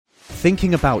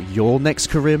thinking about your next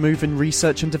career move in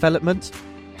research and development?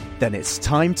 Then it's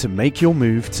time to make your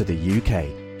move to the UK.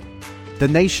 The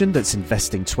nation that's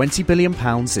investing £20 billion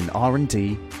in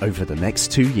R&D over the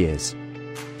next 2 years.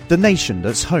 The nation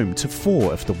that's home to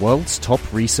 4 of the world's top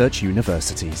research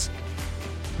universities.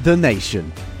 The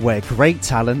nation where great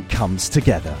talent comes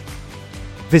together.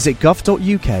 Visit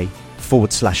gov.uk/great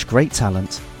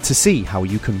talent to see how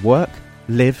you can work,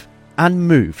 live and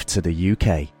move to the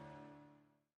UK.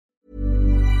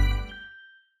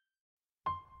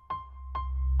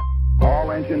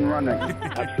 All engine running.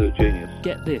 Absolute genius.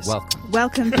 Get this.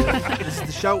 Welcome. This is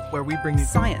the show where we bring you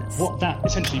Science. What that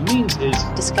essentially means is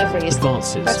discoveries,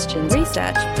 advances, Questions.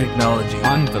 Research. technology.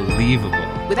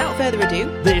 Unbelievable. Without further ado,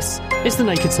 This is The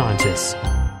Naked Scientists.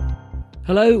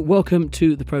 Hello, welcome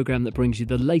to the programme that brings you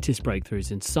the latest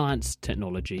breakthroughs in science,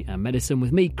 technology and medicine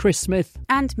with me, Chris Smith.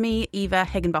 and me, Eva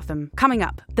Higginbotham. Coming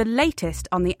up, the latest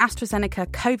on the AstraZeneca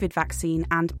COVID vaccine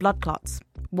and blood clots.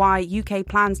 Why UK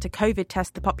plans to COVID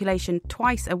test the population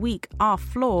twice a week are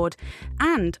flawed,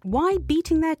 and why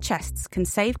beating their chests can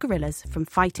save gorillas from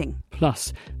fighting.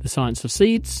 Plus, the science of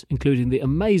seeds, including the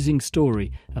amazing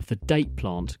story of the date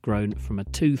plant grown from a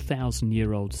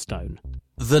 2,000-year-old stone.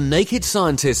 The Naked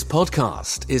Scientists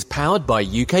podcast is powered by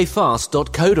ukfast.co.uk.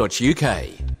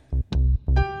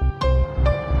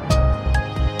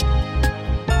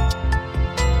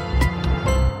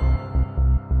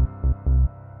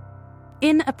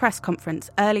 In a press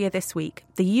conference earlier this week,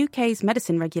 the UK's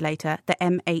medicine regulator, the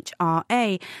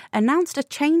MHRA, announced a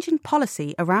change in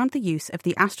policy around the use of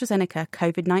the AstraZeneca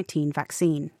COVID-19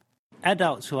 vaccine.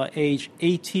 Adults who are aged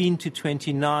 18 to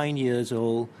 29 years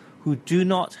old who do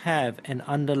not have an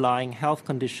underlying health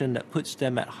condition that puts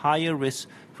them at higher risk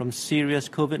from serious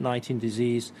COVID-19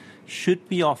 disease should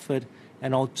be offered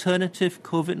an alternative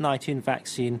COVID-19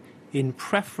 vaccine in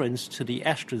preference to the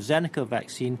AstraZeneca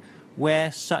vaccine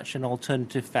where such an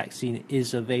alternative vaccine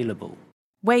is available.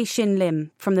 Wei Shin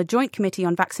Lim from the Joint Committee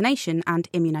on Vaccination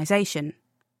and Immunisation.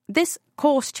 This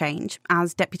course change,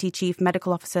 as Deputy Chief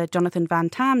Medical Officer Jonathan Van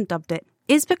Tam dubbed it,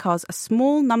 is because a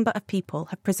small number of people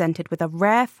have presented with a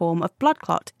rare form of blood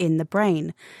clot in the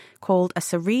brain, called a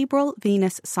cerebral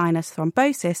venous sinus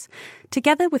thrombosis,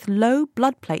 together with low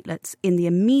blood platelets in the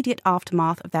immediate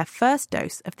aftermath of their first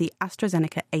dose of the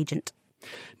AstraZeneca agent.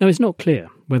 Now, it's not clear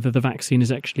whether the vaccine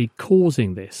is actually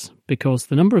causing this because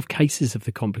the number of cases of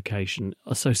the complication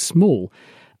are so small,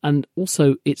 and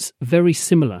also it's very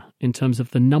similar in terms of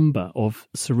the number of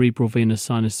cerebral venous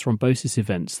sinus thrombosis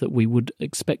events that we would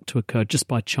expect to occur just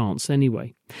by chance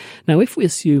anyway. Now, if we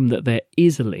assume that there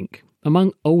is a link,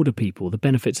 among older people the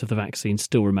benefits of the vaccine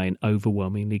still remain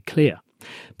overwhelmingly clear.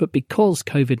 But because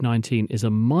COVID-19 is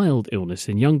a mild illness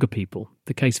in younger people,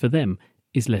 the case for them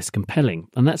is less compelling,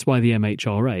 and that's why the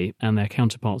MHRA and their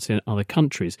counterparts in other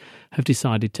countries have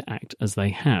decided to act as they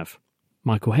have.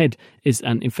 Michael Head is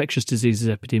an infectious diseases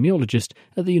epidemiologist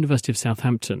at the University of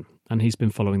Southampton, and he's been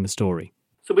following the story.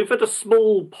 So we've had a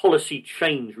small policy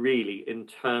change, really, in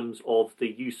terms of the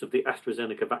use of the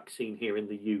AstraZeneca vaccine here in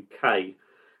the UK.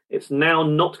 It's now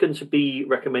not going to be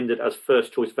recommended as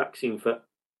first-choice vaccine for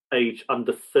age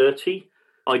under 30.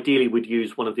 Ideally, we'd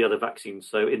use one of the other vaccines.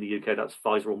 So in the UK, that's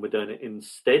Pfizer or Moderna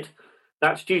instead.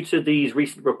 That's due to these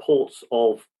recent reports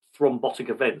of thrombotic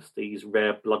events, these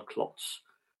rare blood clots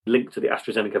linked to the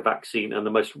AstraZeneca vaccine. And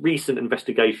the most recent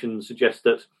investigations suggest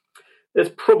that there's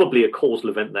probably a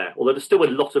causal event there, although there's still a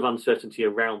lot of uncertainty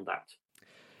around that.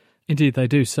 Indeed, they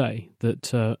do say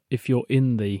that if you're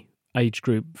in the age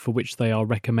group for which they are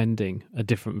recommending a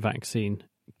different vaccine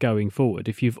going forward,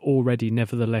 if you've already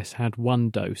nevertheless had one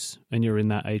dose and you're in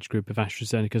that age group of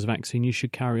AstraZeneca's vaccine, you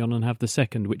should carry on and have the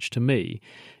second, which to me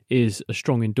is a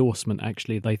strong endorsement.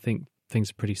 Actually, they think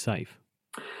things are pretty safe.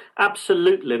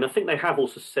 Absolutely, and I think they have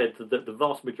also said that the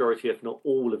vast majority, if not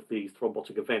all, of these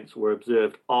thrombotic events were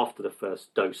observed after the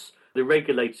first dose. The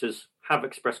regulators have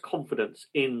expressed confidence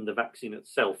in the vaccine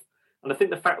itself, and I think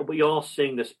the fact that we are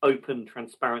seeing this open,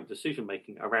 transparent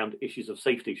decision-making around issues of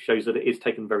safety shows that it is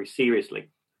taken very seriously.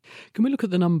 Can we look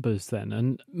at the numbers then?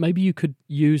 And maybe you could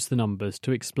use the numbers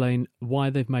to explain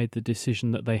why they've made the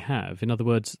decision that they have. In other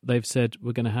words, they've said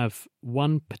we're going to have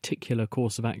one particular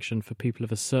course of action for people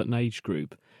of a certain age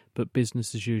group, but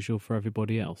business as usual for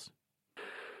everybody else.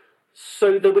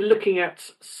 So they were looking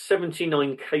at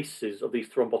 79 cases of these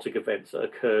thrombotic events that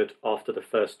occurred after the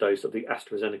first dose of the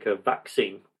AstraZeneca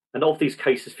vaccine. And of these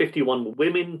cases, 51 were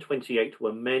women, 28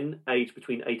 were men, aged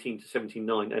between 18 to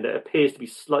 79, and it appears to be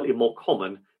slightly more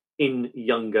common in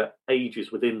younger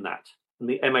ages within that. And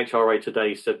the MHRA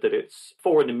today said that it's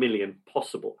 4 in a million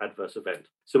possible adverse event.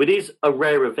 So it is a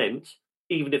rare event,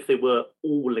 even if they were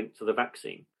all linked to the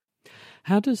vaccine.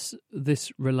 How does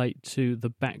this relate to the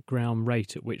background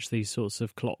rate at which these sorts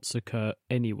of clots occur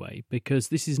anyway? Because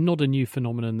this is not a new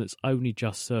phenomenon that's only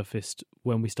just surfaced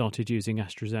when we started using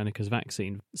AstraZeneca's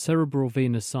vaccine. Cerebral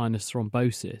venous sinus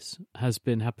thrombosis has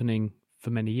been happening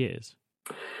for many years.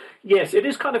 Yes, it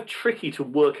is kind of tricky to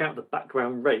work out the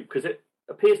background rate because it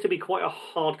appears to be quite a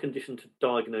hard condition to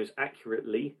diagnose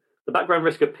accurately. The background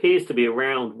risk appears to be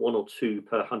around 1 or 2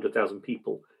 per 100,000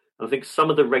 people. And I think some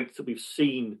of the rates that we've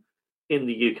seen in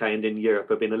the UK and in Europe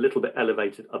have been a little bit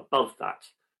elevated above that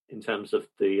in terms of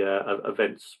the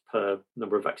events per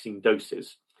number of vaccine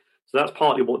doses. So that's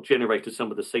partly what generated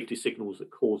some of the safety signals that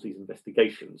cause these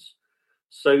investigations.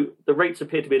 So the rates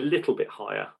appear to be a little bit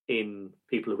higher in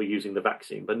people who are using the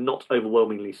vaccine, but not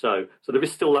overwhelmingly so. So there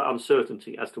is still that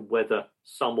uncertainty as to whether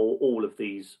some or all of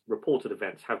these reported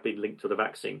events have been linked to the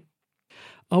vaccine.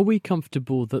 Are we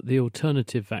comfortable that the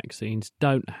alternative vaccines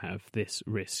don't have this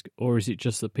risk, or is it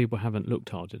just that people haven't looked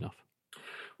hard enough?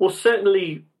 Well,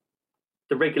 certainly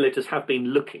the regulators have been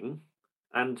looking,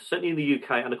 and certainly in the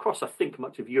UK and across, I think,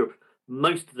 much of Europe,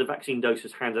 most of the vaccine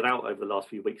doses handed out over the last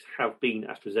few weeks have been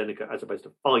AstraZeneca as opposed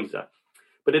to Pfizer.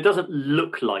 But it doesn't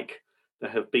look like there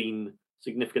have been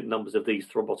significant numbers of these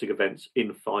thrombotic events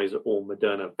in Pfizer or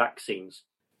Moderna vaccines.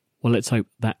 Well, let's hope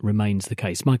that remains the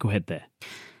case. Michael Head there.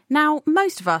 Now,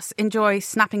 most of us enjoy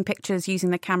snapping pictures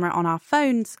using the camera on our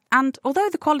phones, and although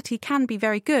the quality can be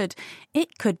very good,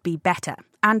 it could be better.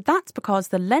 And that's because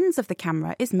the lens of the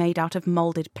camera is made out of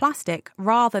moulded plastic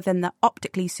rather than the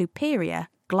optically superior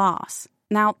glass.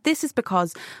 Now, this is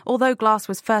because, although glass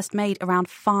was first made around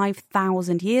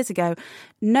 5,000 years ago,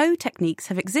 no techniques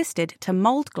have existed to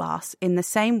mould glass in the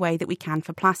same way that we can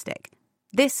for plastic.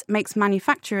 This makes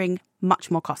manufacturing much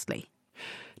more costly.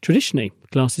 Traditionally,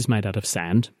 glass is made out of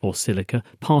sand or silica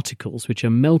particles which are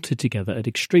melted together at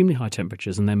extremely high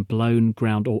temperatures and then blown,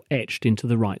 ground or etched into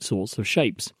the right sorts of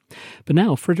shapes. But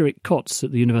now Frederik Kotz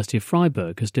at the University of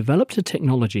Freiburg has developed a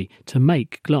technology to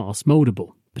make glass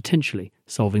mouldable, potentially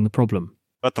solving the problem.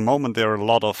 At the moment, there are a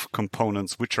lot of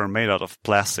components which are made out of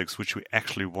plastics, which we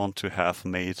actually want to have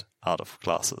made out of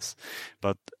glasses.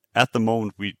 But at the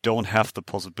moment, we don't have the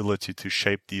possibility to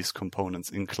shape these components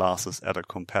in glasses at a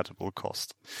compatible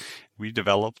cost. We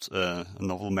developed a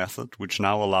novel method which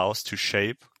now allows to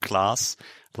shape glass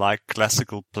like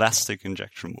classical plastic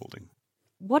injection molding.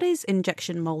 What is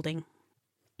injection molding?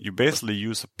 You basically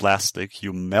use a plastic,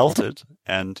 you melt it,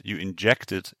 and you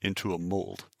inject it into a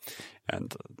mold.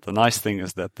 And the nice thing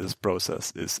is that this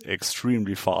process is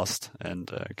extremely fast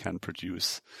and can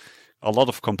produce a lot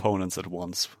of components at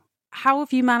once. How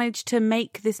have you managed to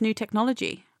make this new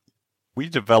technology? We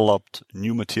developed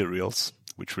new materials,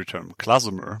 which we term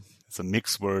glasomer. It's a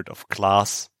mixed word of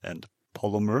glass and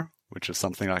polymer, which is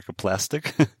something like a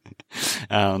plastic.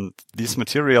 And these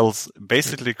materials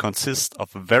basically consist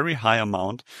of a very high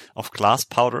amount of glass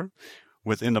powder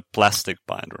within a plastic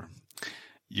binder.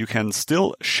 You can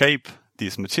still shape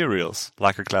these materials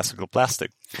like a classical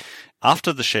plastic.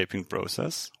 After the shaping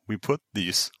process, we put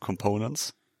these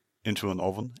components into an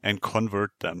oven and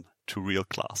convert them to real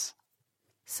glass.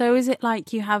 So is it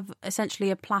like you have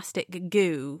essentially a plastic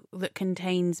goo that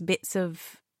contains bits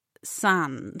of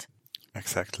sand?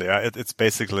 Exactly. It's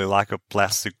basically like a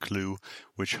plastic glue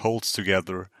which holds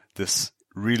together this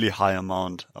really high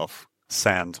amount of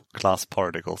sand, glass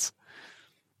particles.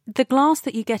 The glass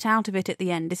that you get out of it at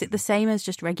the end, is it the same as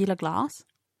just regular glass?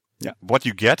 Yeah. What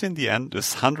you get in the end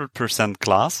is 100%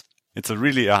 glass. It's a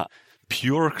really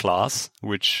pure glass,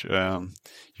 which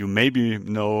you maybe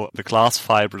know the glass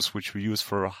fibers which we use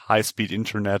for high-speed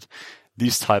internet.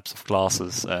 These types of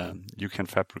glasses you can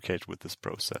fabricate with this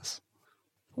process.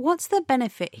 What's the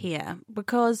benefit here?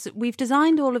 Because we've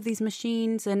designed all of these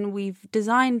machines and we've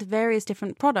designed various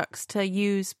different products to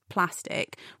use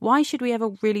plastic. Why should we ever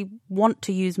really want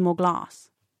to use more glass?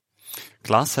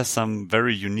 Glass has some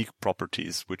very unique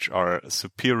properties which are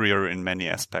superior in many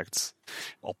aspects.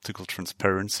 Optical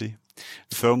transparency,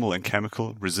 thermal and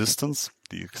chemical resistance.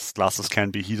 These glasses can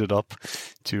be heated up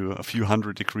to a few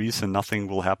hundred degrees and nothing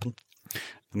will happen.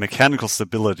 The mechanical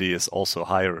stability is also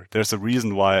higher. There's a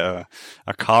reason why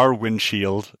a car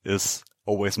windshield is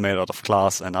always made out of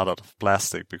glass and not out of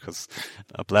plastic, because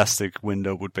a plastic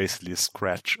window would basically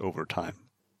scratch over time.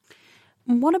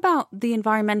 What about the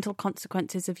environmental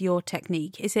consequences of your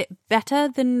technique? Is it better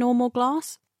than normal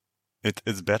glass? It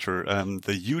is better.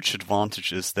 The huge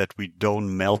advantage is that we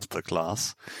don't melt the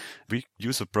glass. We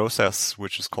use a process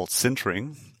which is called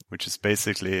sintering, which is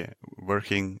basically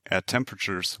working at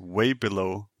temperatures way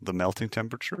below the melting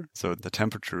temperature. So the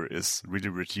temperature is really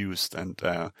reduced. And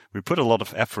we put a lot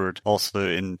of effort also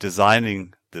in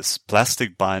designing this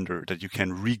plastic binder that you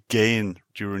can regain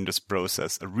during this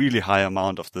process a really high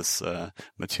amount of this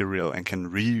material and can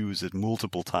reuse it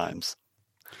multiple times.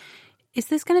 Is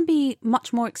this going to be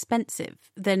much more expensive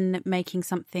than making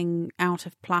something out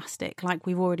of plastic, like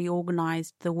we've already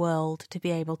organised the world to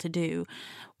be able to do,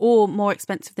 or more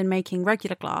expensive than making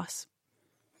regular glass?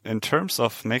 In terms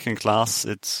of making glass,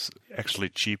 it's actually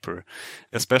cheaper,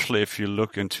 especially if you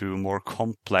look into more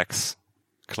complex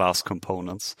glass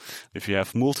components. If you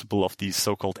have multiple of these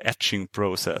so-called etching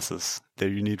processes, there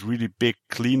you need really big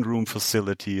clean room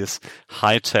facilities,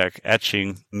 high-tech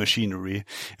etching machinery,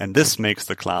 and this makes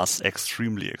the glass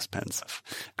extremely expensive.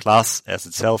 Glass as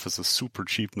itself is a super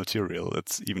cheap material.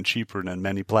 It's even cheaper than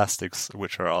many plastics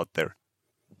which are out there.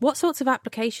 What sorts of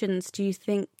applications do you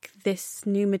think this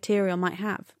new material might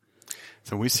have?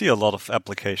 So we see a lot of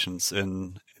applications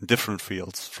in different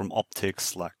fields, from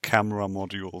optics like camera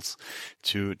modules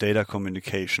to data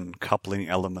communication, coupling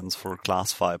elements for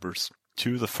glass fibers,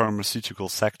 to the pharmaceutical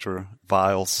sector,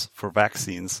 vials for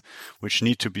vaccines, which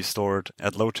need to be stored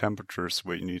at low temperatures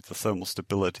where you need the thermal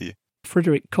stability.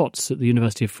 Friedrich Kotz at the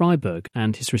University of Freiburg,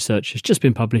 and his research has just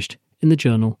been published in the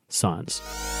journal Science.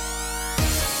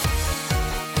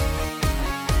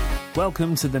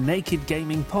 Welcome to the Naked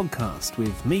Gaming Podcast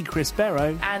with me, Chris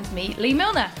Barrow. And me, Lee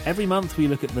Milner. Every month we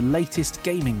look at the latest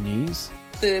gaming news.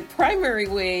 The primary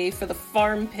way for the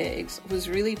farm pigs was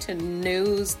really to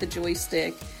nose the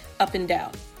joystick up and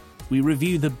down. We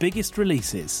review the biggest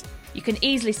releases. You can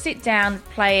easily sit down,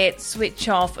 play it, switch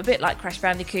off, a bit like Crash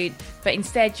Bandicoot, but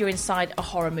instead you're inside a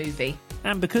horror movie.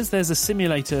 And because there's a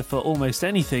simulator for almost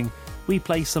anything, we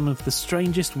play some of the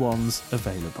strangest ones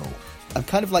available. I'm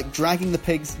kind of like dragging the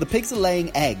pigs. The pigs are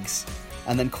laying eggs,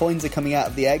 and then coins are coming out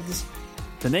of the eggs.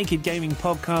 The Naked Gaming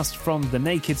Podcast from The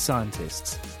Naked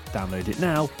Scientists. Download it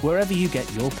now, wherever you get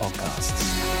your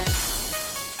podcasts.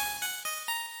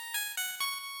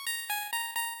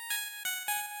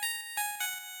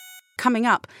 Coming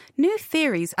up, new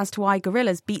theories as to why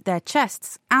gorillas beat their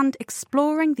chests and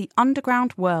exploring the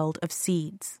underground world of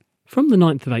seeds. From the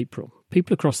 9th of April,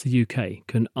 people across the UK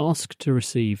can ask to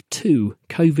receive 2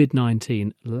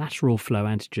 COVID-19 lateral flow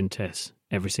antigen tests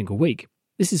every single week.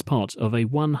 This is part of a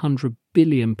 £100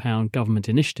 billion government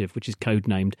initiative which is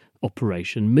codenamed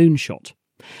Operation Moonshot.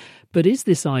 But is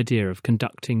this idea of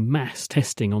conducting mass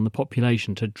testing on the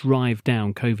population to drive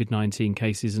down COVID-19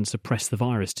 cases and suppress the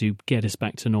virus to get us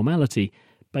back to normality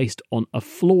based on a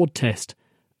flawed test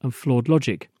and flawed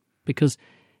logic? Because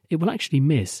it will actually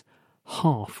miss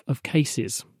half of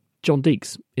cases. John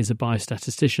Deeks is a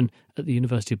biostatistician at the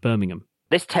University of Birmingham.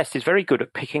 This test is very good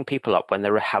at picking people up when they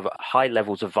have high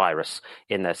levels of virus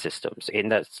in their systems. In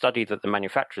the study that the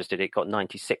manufacturers did, it got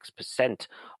 96%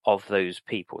 of those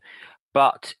people.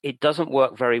 But it doesn't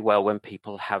work very well when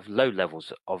people have low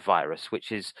levels of virus, which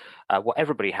is what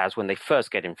everybody has when they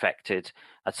first get infected.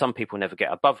 Some people never get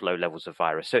above low levels of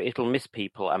virus. So it'll miss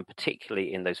people, and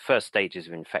particularly in those first stages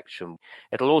of infection.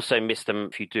 It'll also miss them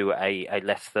if you do a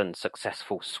less than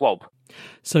successful swab.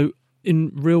 So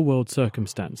in real world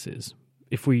circumstances,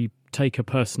 if we take a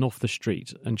person off the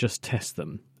street and just test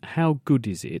them, how good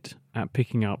is it at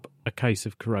picking up a case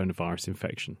of coronavirus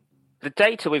infection? The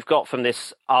data we've got from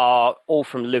this are all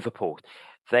from Liverpool.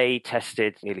 They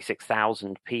tested nearly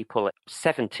 6,000 people.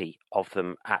 70 of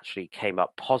them actually came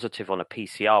up positive on a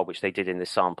PCR, which they did in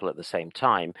this sample at the same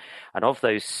time. And of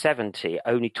those 70,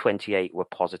 only 28 were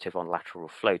positive on lateral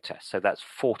flow tests. So that's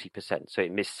 40%. So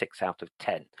it missed 6 out of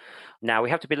 10. Now, we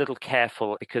have to be a little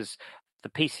careful because the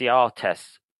PCR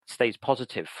test stays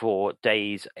positive for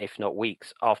days, if not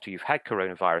weeks, after you've had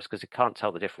coronavirus, because it can't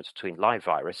tell the difference between live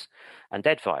virus and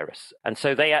dead virus. And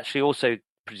so they actually also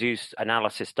produced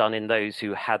analysis done in those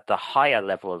who had the higher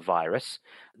level of virus.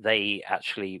 They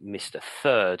actually missed a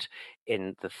third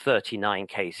in the 39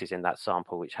 cases in that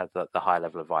sample which had the high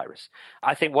level of virus.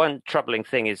 I think one troubling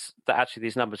thing is that actually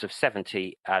these numbers of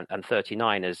 70 and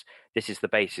 39, as this is the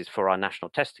basis for our national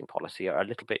testing policy, are a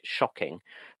little bit shocking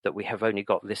that we have only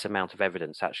got this amount of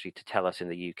evidence actually to tell us in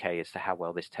the UK as to how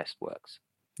well this test works.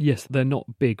 Yes, they're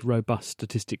not big, robust,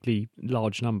 statistically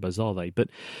large numbers, are they? But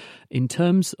in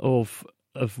terms of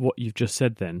what you've just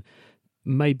said then,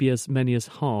 maybe as many as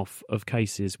half of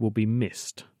cases will be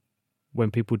missed when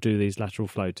people do these lateral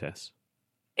flow tests.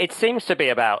 It seems to be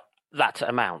about that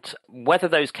amount. Whether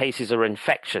those cases are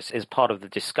infectious is part of the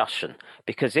discussion,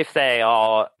 because if they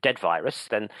are dead virus,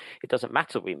 then it doesn't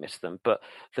matter we miss them. But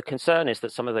the concern is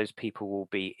that some of those people will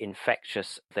be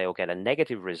infectious, they'll get a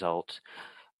negative result,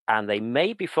 And they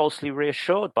may be falsely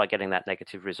reassured by getting that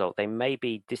negative result. They may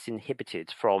be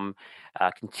disinhibited from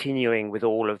continuing with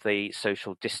all of the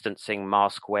social distancing,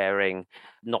 mask wearing,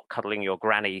 not cuddling your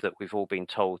granny that we've all been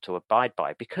told to abide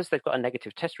by because they've got a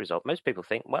negative test result. Most people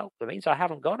think, well, that means I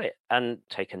haven't got it, and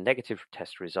take a negative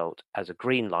test result as a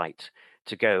green light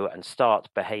to go and start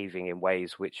behaving in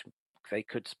ways which they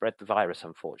could spread the virus,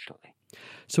 unfortunately.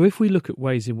 So if we look at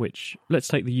ways in which, let's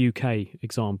take the UK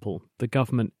example, the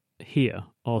government here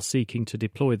are seeking to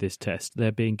deploy this test.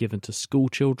 They're being given to school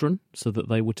children so that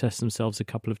they will test themselves a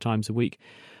couple of times a week.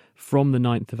 From the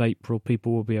 9th of April,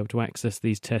 people will be able to access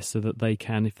these tests so that they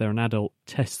can, if they're an adult,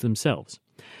 test themselves.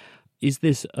 Is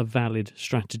this a valid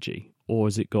strategy or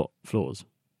has it got flaws?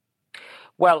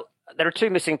 Well, there are two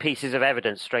missing pieces of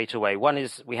evidence straight away. One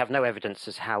is we have no evidence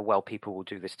as how well people will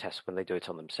do this test when they do it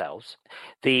on themselves.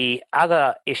 The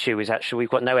other issue is actually we've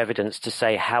got no evidence to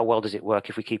say how well does it work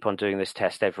if we keep on doing this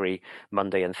test every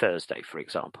Monday and Thursday, for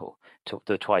example, to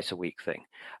the twice a week thing.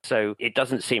 So it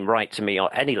doesn't seem right to me on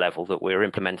any level that we're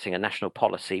implementing a national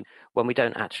policy when we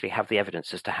don't actually have the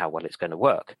evidence as to how well it's going to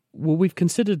work. Well, we've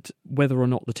considered whether or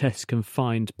not the test can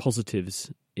find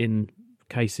positives in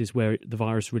cases where the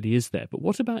virus really is there. But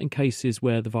what about in cases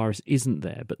where the virus isn't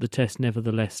there, but the test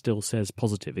nevertheless still says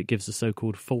positive? It gives a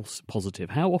so-called false positive.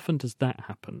 How often does that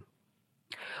happen?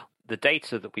 The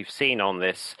data that we've seen on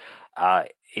this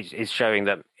is showing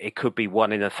that it could be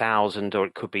 1 in 1,000, or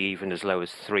it could be even as low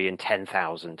as 3 in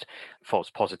 10,000 false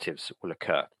positives will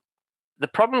occur. The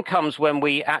problem comes when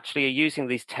we actually are using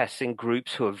these tests in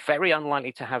groups who are very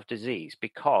unlikely to have disease,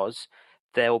 because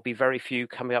there will be very few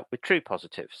coming up with true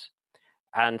positives.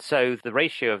 And so the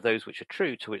ratio of those which are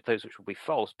true to those which will be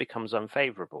false becomes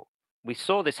unfavourable. We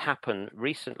saw this happen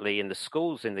recently in the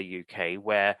schools in the UK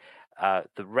where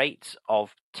the rates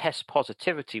of test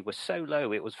positivity were so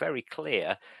low, it was very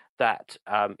clear that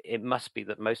it must be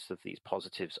that most of these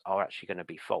positives are actually going to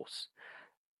be false.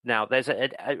 Now, there's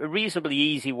a reasonably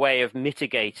easy way of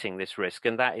mitigating this risk,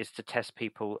 and that is to test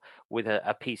people with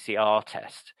a PCR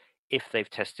test if they've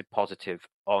tested positive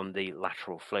on the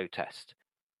lateral flow test.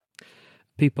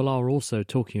 People are also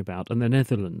talking about, and the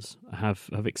Netherlands have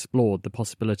explored the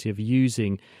possibility of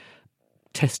using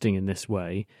testing in this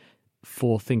way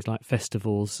for things like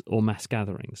festivals or mass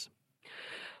gatherings.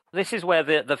 This is where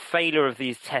the failure of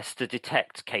these tests to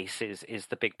detect cases is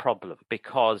the big problem,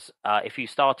 because if you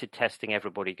started testing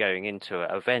everybody going into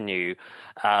a venue,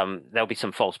 there'll be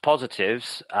some false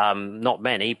positives, not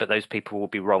many, but those people will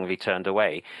be wrongly turned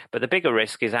away. But the bigger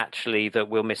risk is actually that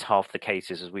we'll miss half the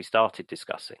cases as we started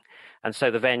discussing. And so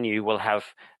the venue will have,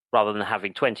 rather than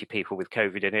having 20 people with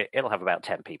COVID in it, it'll have about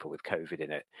 10 people with COVID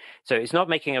in it. So it's not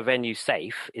making a venue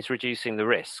safe, it's reducing the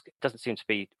risk. It doesn't seem to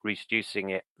be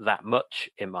reducing it that much,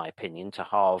 in my opinion, to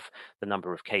halve the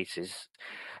number of cases.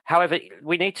 However,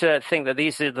 we need to think that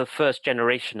these are the first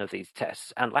generation of these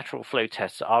tests, and lateral flow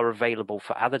tests are available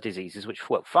for other diseases which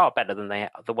work far better than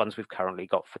the ones we've currently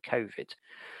got for COVID.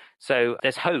 So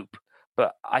there's hope.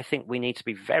 But I think we need to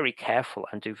be very careful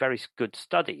and do very good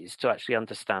studies to actually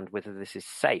understand whether this is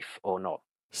safe or not.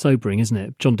 Sobering, isn't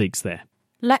it? John Deeks there.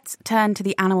 Let's turn to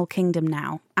the animal kingdom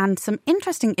now, and some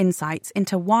interesting insights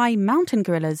into why mountain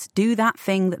gorillas do that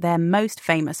thing that they're most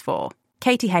famous for.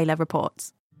 Katie Haylor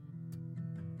reports.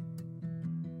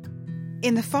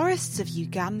 In the forests of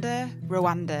Uganda,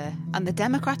 Rwanda, and the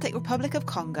Democratic Republic of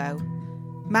Congo,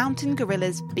 mountain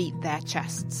gorillas beat their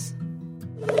chests.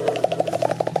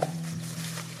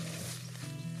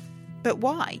 But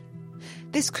why?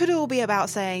 This could all be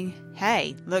about saying,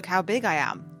 hey, look how big I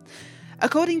am.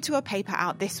 According to a paper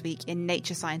out this week in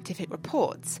Nature Scientific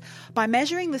Reports, by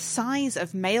measuring the size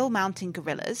of male mountain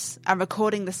gorillas and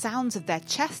recording the sounds of their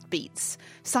chest beats,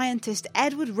 scientist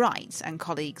Edward Wright and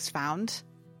colleagues found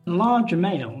larger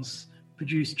males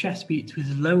produce chest beats with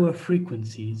lower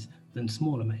frequencies than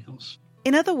smaller males.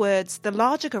 In other words, the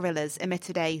larger gorillas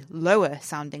emitted a lower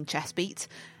sounding chest beat,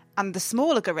 and the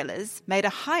smaller gorillas made a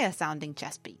higher sounding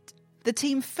chest beat. The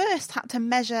team first had to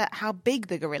measure how big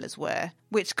the gorillas were,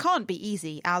 which can't be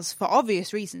easy as, for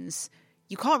obvious reasons,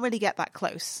 you can't really get that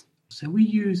close. So we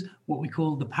use what we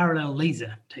call the parallel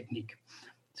laser technique.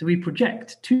 So we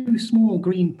project 2 small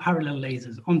green parallel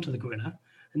lasers onto the gorilla,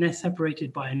 and they're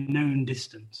separated by a known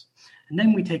distance. And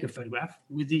then we take a photograph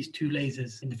with these 2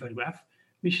 lasers in the photograph,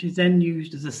 which is then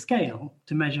used as a scale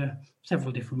to measure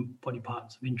several different body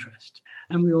parts of interest.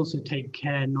 And we also take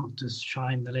care not to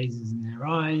shine the lasers in their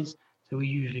eyes. So we're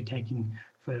usually taking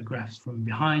photographs from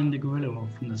behind the gorilla or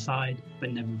from the side,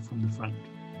 but never from the front.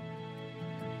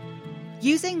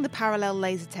 Using the parallel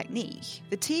laser technique,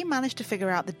 the team managed to figure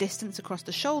out the distance across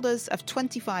the shoulders of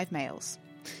 25 males.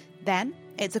 Then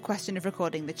it's a question of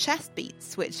recording the chest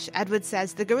beats, which Edward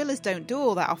says the gorillas don't do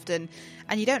all that often,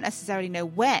 and you don't necessarily know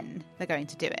when they're going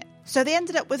to do it. So they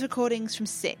ended up with recordings from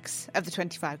 6 of the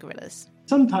 25 gorillas.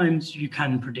 Sometimes you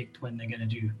can predict when they're going to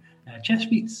do chest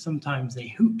beats. Sometimes they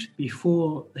hoot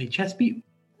before they chest beat.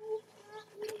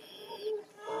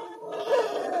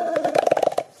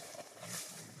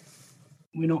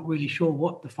 We're not really sure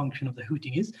what the function of the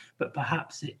hooting is, but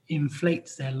perhaps it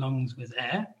inflates their lungs with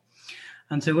air.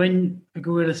 And so when a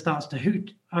gorilla starts to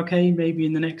hoot, okay, maybe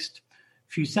in the next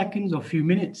few seconds or few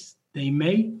minutes, they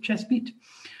may chest beat.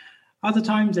 Other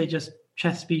times they just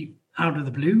chest beat out of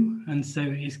the blue, and so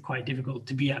it's quite difficult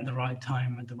to be at the right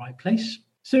time at the right place.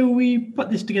 So we put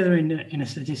this together in a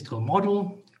statistical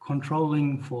model,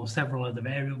 controlling for several other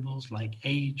variables like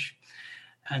age,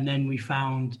 and then we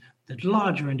found that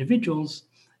larger individuals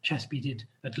chest beated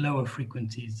at lower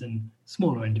frequencies than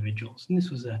smaller individuals, and this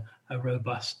was a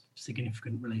robust,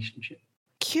 significant relationship.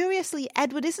 Curiously,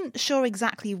 Edward isn't sure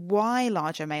exactly why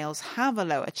larger males have a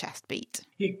lower chest beat.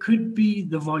 It could be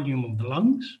the volume of the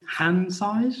lungs, hand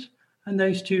size, and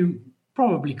those two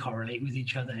probably correlate with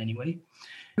each other anyway.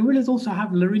 Gorillas also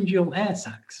have laryngeal air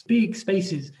sacs, big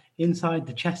spaces inside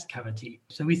the chest cavity.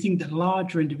 So we think that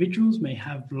larger individuals may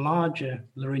have larger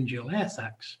laryngeal air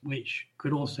sacs, which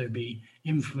could also be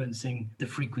influencing the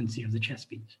frequency of the chest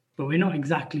beats. But we're not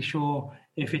exactly sure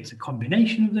if it's a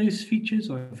combination of those features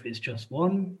or if it's just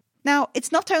one. Now,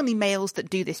 it's not only males that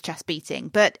do this chest beating,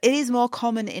 but it is more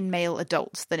common in male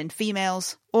adults than in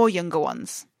females or younger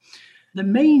ones. The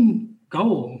main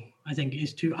goal, I think,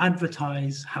 is to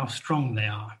advertise how strong they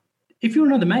are. If you're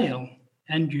another male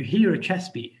and you hear a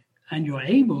chest beat and you're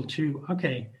able to,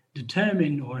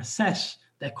 determine or assess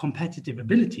their competitive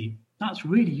ability, that's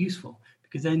really useful,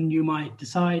 because then you might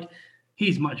decide,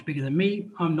 he's much bigger than me,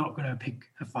 I'm not going to pick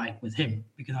a fight with him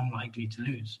because I'm likely to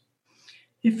lose.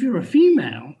 If you're a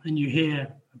female and you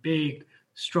hear a big,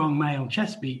 strong male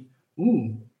chest beat,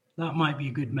 that might be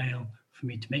a good male for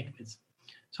me to mate with.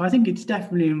 So I think it's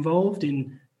definitely involved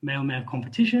in male-male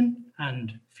competition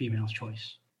and female's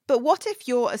choice. But what if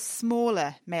you're a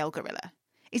smaller male gorilla?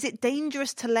 Is it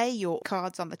dangerous to lay your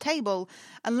cards on the table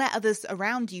and let others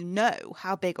around you know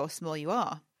how big or small you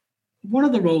are? One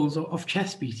of the roles of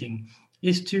chest beating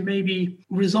is to maybe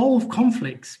resolve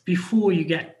conflicts before you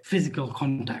get physical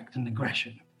contact and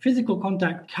aggression. Physical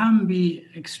contact can be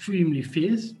extremely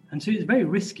fierce, and so it's very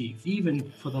risky,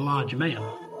 even for the larger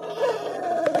male.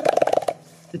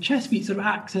 The chest beat sort of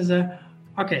acts as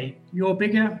you're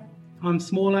bigger, I'm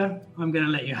smaller, I'm going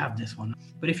to let you have this one.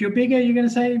 But if you're bigger, you're going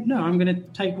to say, no, I'm going to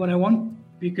take what I want,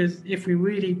 because if we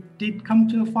really did come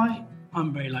to a fight,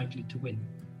 I'm very likely to win.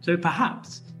 So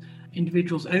perhaps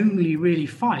individuals only really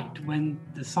fight when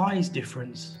the size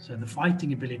difference, so the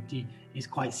fighting ability, is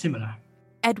quite similar.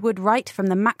 Edward Wright from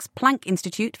the Max Planck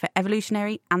Institute for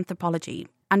Evolutionary Anthropology.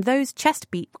 And those chest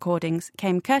beat recordings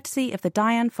came courtesy of the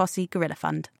Dian Fossey Gorilla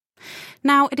Fund.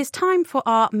 Now it is time for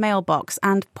our mailbox,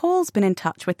 and Paul's been in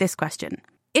touch with this question.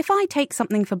 If I take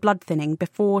something for blood thinning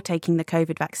before taking the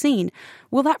COVID vaccine,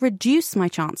 will that reduce my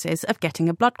chances of getting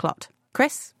a blood clot?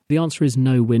 Chris? The answer is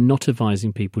no, we're not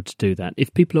advising people to do that.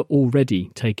 If people are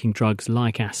already taking drugs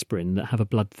like aspirin that have a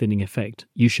blood thinning effect,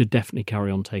 you should definitely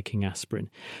carry on taking aspirin.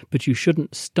 But you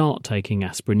shouldn't start taking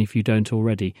aspirin if you don't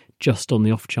already, just on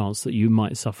the off chance that you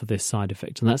might suffer this side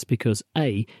effect. And that's because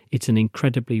A, it's an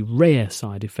incredibly rare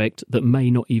side effect that may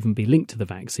not even be linked to the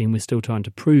vaccine. We're still trying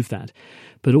to prove that.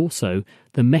 But also,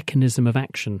 the mechanism of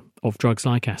action of drugs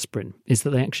like aspirin is that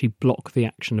they actually block the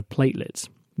action of platelets.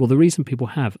 Well, the reason people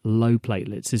have low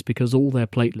platelets is because all their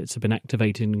platelets have been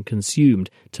activated and consumed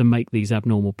to make these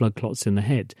abnormal blood clots in the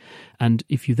head. And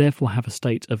if you therefore have a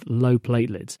state of low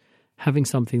platelets, having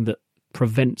something that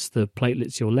prevents the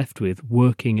platelets you're left with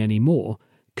working anymore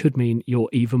could mean you're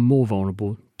even more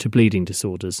vulnerable to bleeding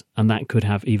disorders, and that could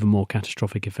have even more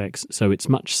catastrophic effects. So it's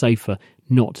much safer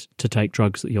not to take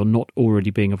drugs that you're not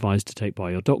already being advised to take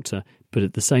by your doctor, but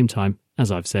at the same time,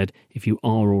 as I've said, if you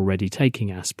are already taking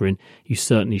aspirin, you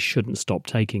certainly shouldn't stop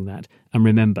taking that. And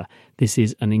remember, this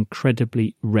is an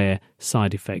incredibly rare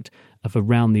side effect of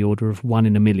around the order of 1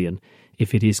 in a million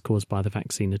if it is caused by the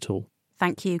vaccine at all.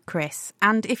 Thank you, Chris.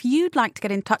 And if you'd like to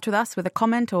get in touch with us with a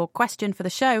comment or question for the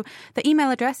show, the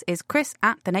email address is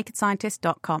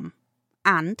chris@thenakedscientist.com.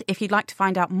 And if you'd like to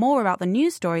find out more about the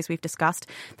news stories we've discussed,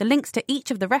 the links to each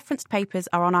of the referenced papers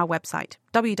are on our website,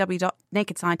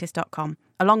 www.nakedscientist.com,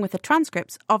 along with the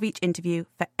transcripts of each interview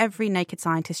for every Naked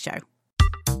Scientist show.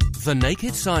 The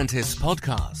Naked Scientists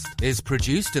podcast is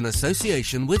produced in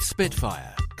association with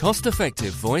Spitfire,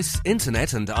 Cost-effective voice,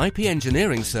 internet and IP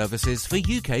engineering services for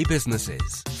UK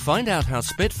businesses. Find out how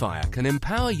Spitfire can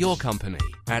empower your company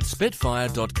at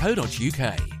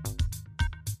spitfire.co.uk.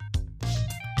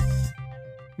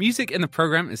 Music in the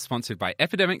programme is sponsored by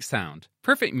Epidemic Sound,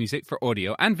 perfect music for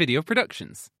audio and video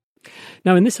productions.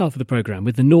 Now, in this half of the programme,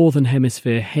 with the Northern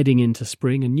Hemisphere heading into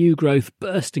spring and new growth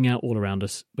bursting out all around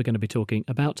us, we're going to be talking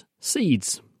about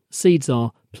seeds. Seeds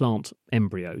are plant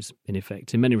embryos, in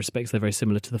effect. In many respects, they're very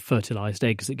similar to the fertilised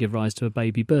eggs that give rise to a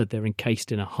baby bird. They're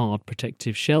encased in a hard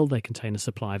protective shell. They contain a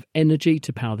supply of energy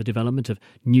to power the development of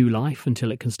new life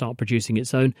until it can start producing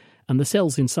its own. And the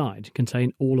cells inside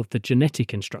contain all of the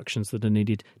genetic instructions that are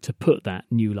needed to put that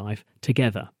new life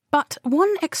together. But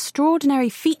one extraordinary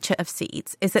feature of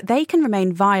seeds is that they can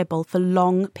remain viable for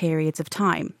long periods of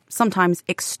time, sometimes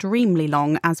extremely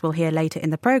long, as we'll hear later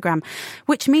in the programme,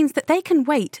 which means that they can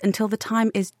wait until the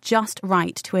time is just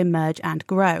right to emerge and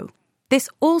grow. This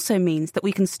also means that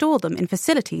we can store them in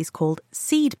facilities called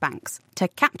seed banks to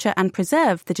capture and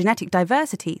preserve the genetic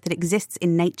diversity that exists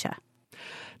in nature.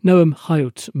 Noam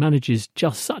Hayut manages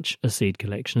just such a seed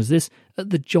collection as this at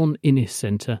the John Innes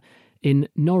Centre in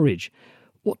Norwich.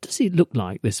 What does it look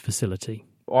like, this facility?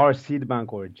 Our seed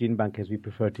bank, or gene bank as we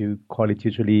prefer to call it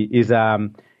usually, is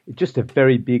just a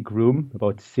very big room,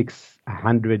 about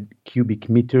 600 cubic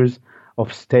meters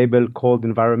of stable, cold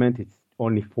environment. It's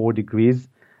only 4 degrees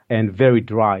and very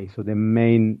dry. So the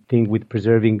main thing with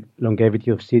preserving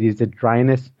longevity of seed is the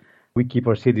dryness. We keep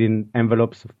our seed in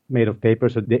envelopes made of paper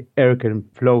so the air can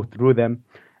flow through them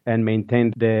and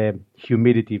maintain the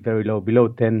humidity very low, below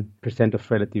 10%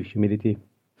 of relative humidity.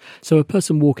 So a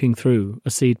person walking through a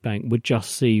seed bank would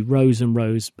just see rows and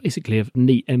rows, basically, of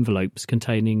neat envelopes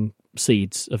containing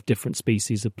seeds of different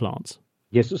species of plants.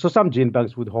 Yes, so some gene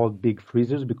banks would hold big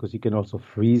freezers because you can also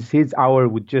freeze seeds. Our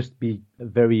would just be a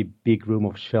very big room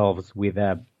of shelves with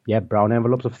brown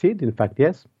envelopes of seed, in fact,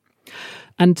 yes.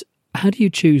 And how do you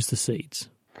choose the seeds?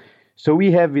 So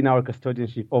we have in our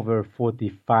custodianship over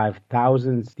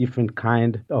 45,000 different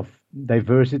kind of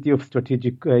diversity of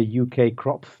strategic UK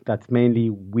crops. That's mainly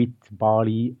wheat,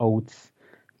 barley, oats,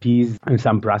 peas, and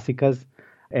some brassicas.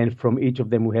 And from each of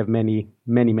them, we have many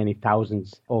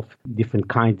thousands of different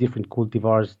kinds, different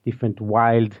cultivars, different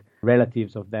wild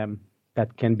relatives of them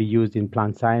that can be used in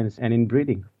plant science and in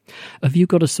breeding. Have you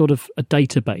got a sort of a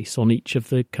database on each of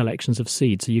the collections of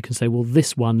seeds? So you can say, well,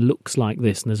 this one looks like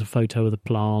this, and there's a photo of the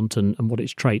plant and what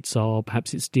its traits are,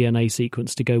 perhaps its DNA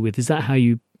sequence to go with. Is that how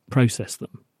you process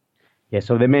them? Yeah,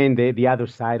 so the other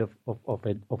side of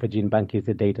a gene bank is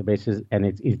the databases, and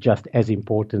it's just as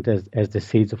important as the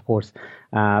seeds, of course,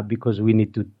 because we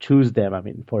need to choose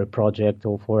them, for a project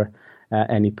or for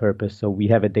any purpose. So we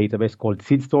have a database called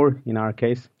SeedStore in our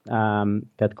case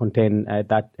that contain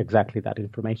exactly that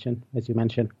information, as you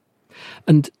mentioned.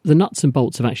 And the nuts and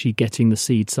bolts of actually getting the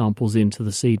seed samples into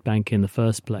the seed bank in the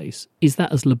first place, is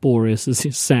that as laborious as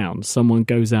it sounds? Someone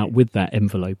goes out with that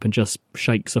envelope and just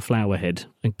shakes a flower head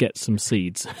and gets some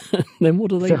seeds. Then what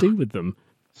do they do with them?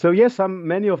 So yes,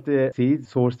 many of the seeds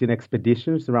sourced in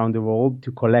expeditions around the world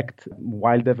to collect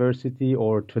wild diversity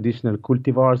or traditional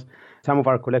cultivars. Some of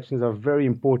our collections are very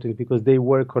important because they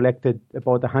were collected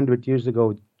about 100 years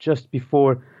ago, just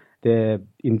before the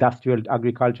industrial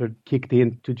agriculture kicked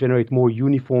in to generate more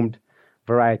uniformed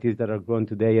varieties that are grown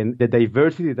today. And the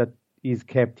diversity that is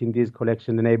kept in this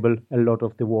collection enable a lot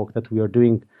of the work that we are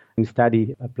doing in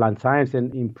study plant science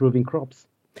and improving crops.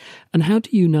 And how do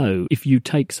you know, if you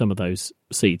take some of those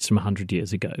seeds from 100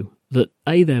 years ago, that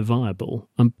A, they're viable,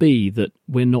 and B, that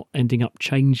we're not ending up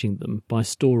changing them by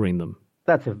storing them?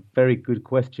 That's a very good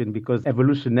question, because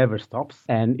evolution never stops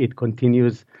and it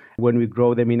continues when we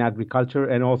grow them in agriculture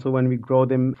and also when we grow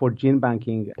them for gene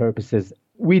banking purposes.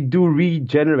 We do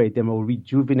regenerate them or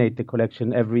rejuvenate the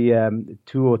collection every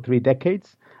 2 or 3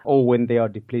 decades, or when they are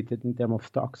depleted in terms of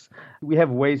stocks. We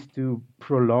have ways to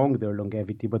prolong their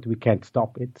longevity, but we can't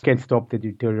stop it. Can't stop the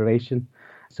deterioration.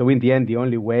 So in the end, the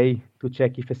only way to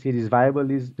check if a seed is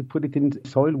viable is to put it in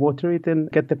soil, water it,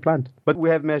 and get the plant. But we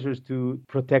have measures to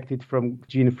protect it from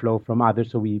gene flow from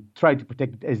others, so we try to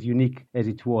protect it as unique as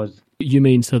it was. You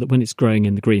mean so that when it's growing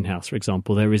in the greenhouse, for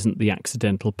example, there isn't the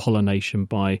accidental pollination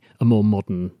by a more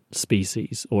modern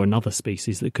species or another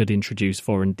species that could introduce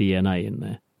foreign DNA in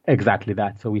there? Exactly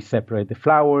that. So we separate the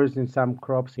flowers in some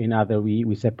crops, in other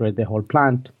we separate the whole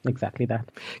plant. Exactly that.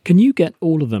 Can you get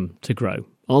all of them to grow?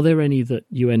 Are there any that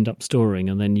you end up storing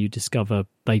and then you discover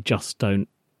they just don't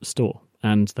store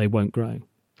and they won't grow?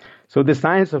 So the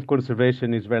science of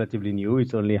conservation is relatively new.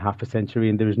 It's only half a century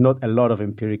and there is not a lot of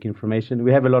empiric information.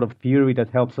 We have a lot of theory that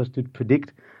helps us to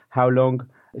predict how long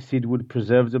seed would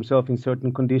preserve themselves in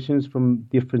certain conditions from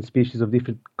different species of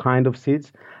different kind of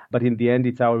seeds. But in the end,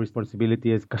 it's our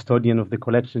responsibility as custodian of the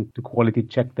collection to quality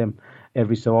check them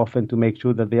every so often to make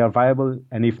sure that they are viable,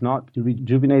 and if not, to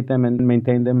rejuvenate them and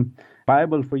maintain them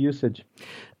viable for usage.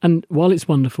 And while it's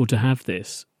wonderful to have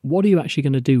this, what are you actually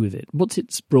going to do with it? What's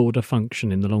its broader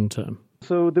function in the long term?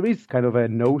 So there is kind of a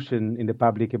notion in the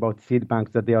public about seed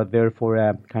banks that they are there for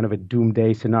a kind of a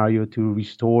doomsday scenario to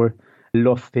restore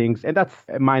lost things, and that's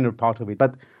a minor part of it.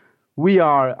 But we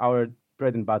are our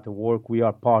bread and butter work. We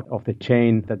are part of the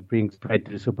chain that brings bread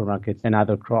to the supermarkets and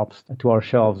other crops to our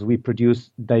shelves. We produce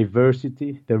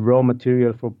diversity, the raw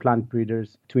material for plant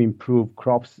breeders to improve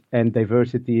crops, and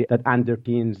diversity that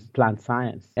underpins plant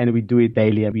science. And we do it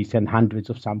daily, and we send hundreds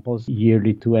of samples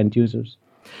yearly to end users.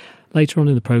 Later on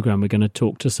in the programme, we're going to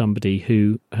talk to somebody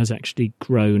who has actually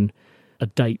grown a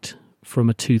date from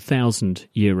a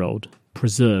 2,000-year-old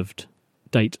preserved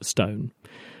date stone.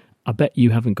 I bet you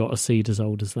haven't got a seed as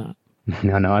old as that.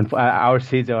 No. Our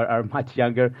seeds are much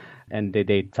younger, and they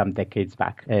date some decades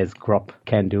back, as crop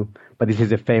can do. But this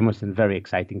is a famous and very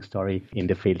exciting story in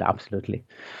the field, absolutely.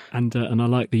 And I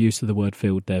like the use of the word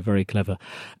field there, very clever.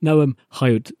 Noam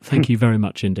Hayut, thank you very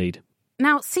much indeed.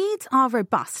 Now, seeds are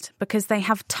robust because they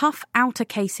have tough outer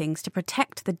casings to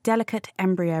protect the delicate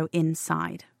embryo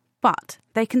inside. But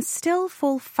they can still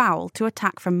fall foul to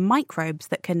attack from microbes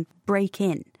that can break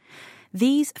in.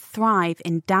 These thrive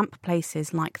in damp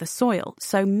places like the soil,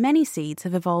 so many seeds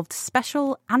have evolved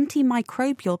special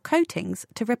antimicrobial coatings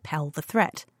to repel the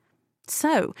threat.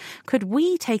 So, could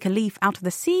we take a leaf out of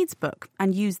the seeds book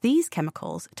and use these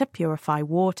chemicals to purify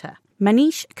water?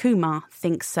 Manish Kumar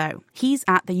thinks so. He's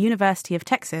at the University of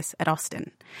Texas at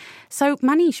Austin. So,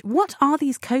 Manish, what are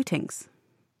these coatings?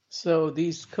 So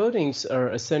these coatings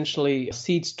are essentially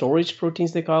seed storage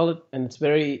proteins, they call it. And it's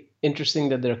very interesting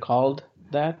that they're called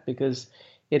that because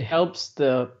it helps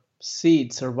the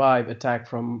seed survive attack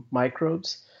from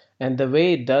microbes. And the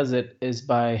way it does it is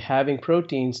by having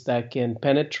proteins that can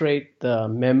penetrate the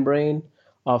membrane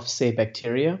of, say,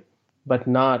 bacteria, but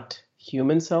not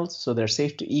human cells. So they're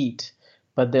safe to eat,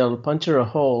 but they'll puncture a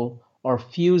hole or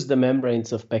fuse the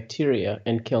membranes of bacteria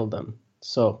and kill them.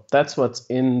 So that's what's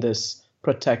in this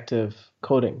protective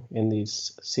coating in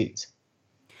these seeds.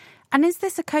 And is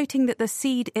this a coating that the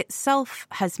seed itself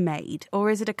has made,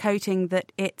 or is it a coating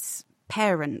that its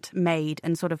parent made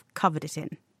and sort of covered it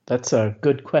in? That's a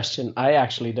good question. I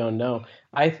actually don't know.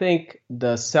 I think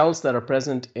the cells that are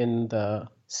present in the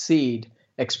seed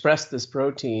express this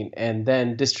protein and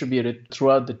then distribute it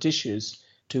throughout the tissues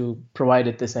to provide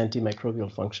it this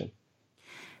antimicrobial function.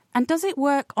 And does it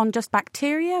work on just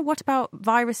bacteria? What about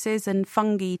viruses and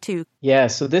fungi too? Yeah,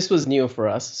 so this was new for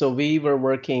us. So we were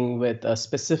working with a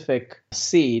specific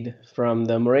seed from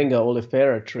the Moringa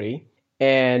oleifera tree,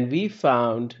 and we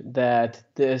found that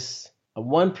this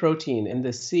one protein in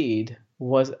the seed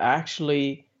was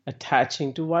actually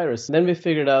attaching to virus. And then we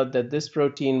figured out that this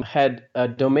protein had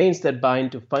domains that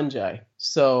bind to fungi.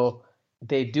 So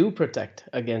they do protect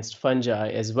against fungi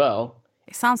as well.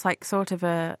 It sounds like sort of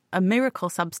a miracle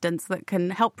substance that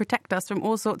can help protect us from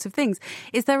all sorts of things.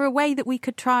 Is there a way that we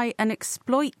could try and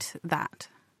exploit that?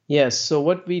 Yes. So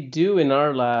what we do in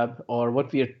our lab, or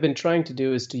what we have been trying to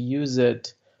do, is to use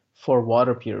it for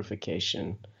water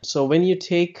purification. So when you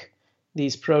take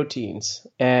these proteins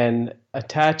and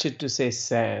attach it to, say,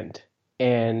 sand,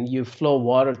 and you flow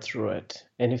water through it,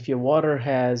 and if your water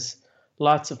has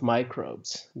lots of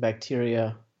microbes,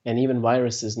 bacteria, and even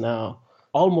viruses now,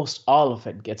 almost all of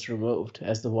it gets removed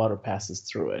as the water passes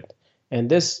through it. And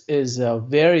this is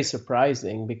very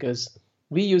surprising because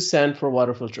we use sand for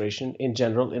water filtration in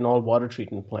general in all water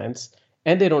treatment plants,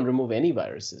 and they don't remove any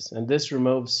viruses. And this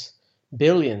removes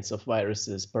billions of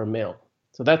viruses per mil.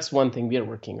 So that's one thing we're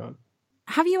working on.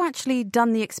 Have you actually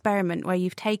done the experiment where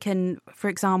you've taken, for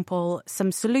example,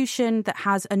 some solution that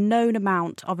has a known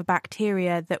amount of a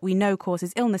bacteria that we know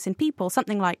causes illness in people,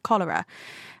 something like cholera,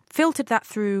 filtered that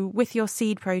through with your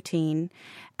seed protein,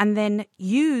 and then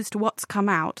used what's come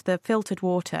out, the filtered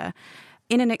water,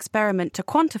 in an experiment to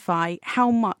quantify how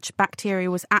much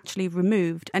bacteria was actually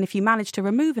removed, and if you managed to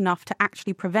remove enough to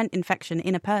actually prevent infection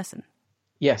in a person?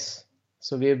 Yes.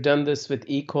 So we have done this with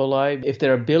E. coli. If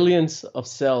there are billions of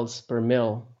cells per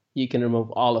mil, you can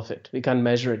remove all of it. We can't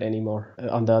measure it anymore.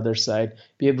 On the other side,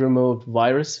 we have removed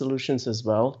virus solutions as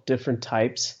well, different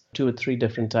types, 2 or 3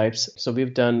 different types. So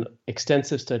we've done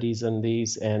extensive studies on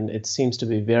these, and it seems to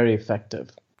be very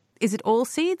effective. Is it all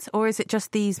seeds, or is it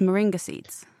just these moringa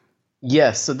seeds?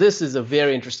 Yes, so this is a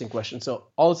very interesting question. So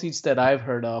all seeds that I've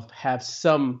heard of have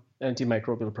some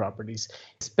antimicrobial properties,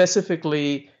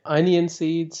 specifically onion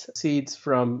seeds, seeds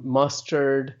from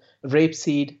mustard,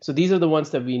 rapeseed. So these are the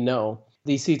ones that we know.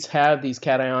 These seeds have these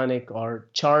cationic or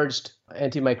charged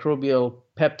antimicrobial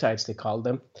peptides, they call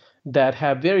them, that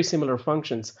have very similar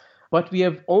functions. But we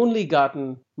have only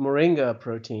gotten moringa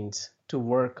proteins to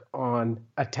work on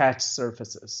attached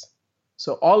surfaces.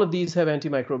 So all of these have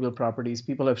antimicrobial properties.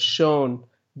 People have shown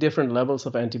different levels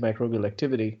of antimicrobial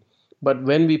activity. But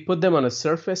when we put them on a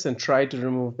surface and try to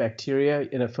remove bacteria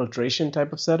in a filtration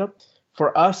type of setup,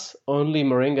 for us, only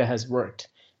moringa has worked.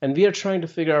 And we are trying to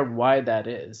figure out why that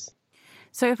is.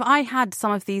 So if I had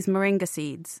some of these moringa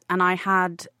seeds and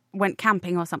went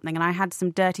camping or something and I had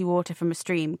some dirty water from a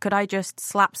stream, could I just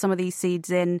slap some of these seeds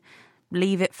in,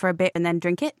 leave it for a bit and then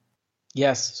drink it?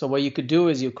 Yes. So what you could do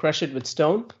is you crush it with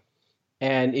stone.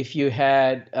 And if you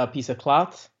had a piece of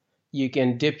cloth, you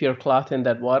can dip your cloth in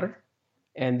that water.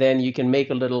 And then you can make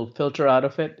a little filter out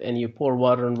of it and you pour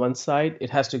water on one side. It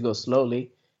has to go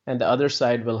slowly. And the other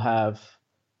side will have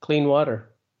clean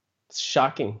water. It's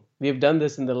shocking. We've done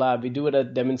this in the lab. We do it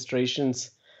at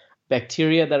demonstrations,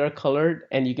 bacteria that are colored,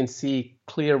 and you can see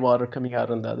clear water coming out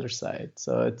on the other side.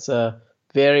 So it's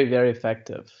very, very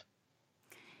effective.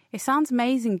 It sounds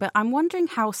amazing, but I'm wondering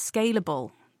how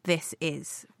scalable this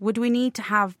is. Would we need to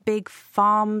have big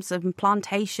farms and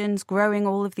plantations growing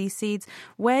all of these seeds?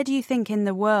 Where do you think in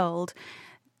the world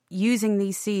using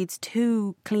these seeds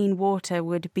to clean water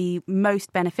would be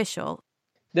most beneficial?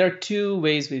 There are two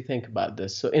ways we think about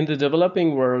this. So in the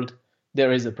developing world,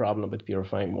 there is a problem with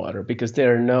purifying water because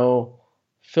there are no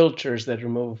filters that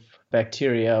remove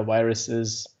bacteria,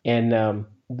 viruses. And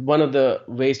one of the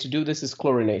ways to do this is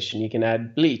chlorination. You can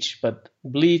add bleach, but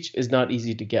bleach is not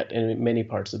easy to get in many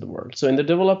parts of the world. So in the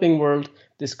developing world,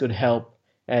 this could help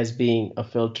as being a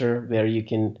filter where you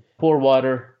can pour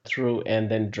water through and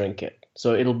then drink it.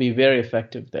 So it'll be very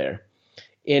effective there.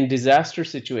 In disaster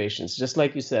situations, just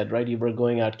like you said, right, you were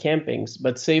going out camping,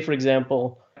 but say, for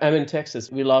example, I'm in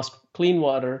Texas, we lost clean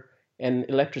water and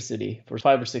electricity for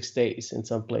 5 or 6 days in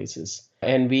some places,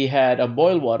 and we had a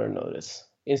boil water notice.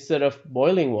 Instead of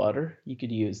boiling water, you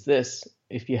could use this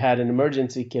if you had an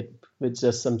emergency kit with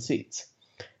just some seeds.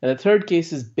 And the third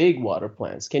case is big water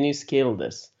plants. Can you scale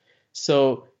this?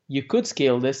 So you could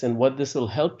scale this and what this will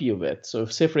help you with. So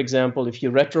say, for example, if you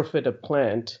retrofit a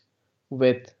plant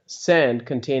with sand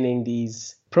containing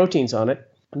these proteins on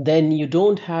it, then you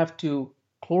don't have to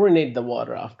chlorinate the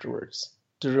water afterwards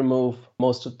to remove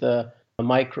most of the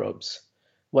microbes.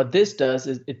 What this does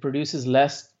is it produces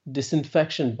less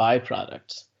disinfection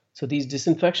byproducts. So these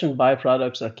disinfection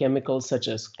byproducts are chemicals such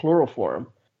as chloroform.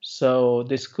 So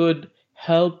this could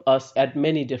help us at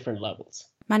many different levels.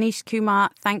 Manish Kumar,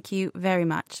 thank you very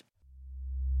much.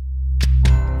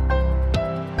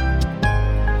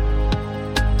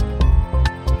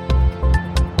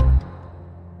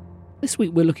 This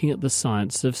week we're looking at the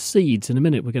science of seeds. In a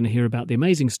minute we're going to hear about the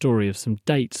amazing story of some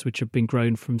dates which have been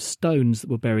grown from stones that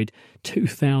were buried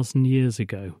 2,000 years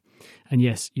ago. And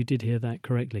yes, you did hear that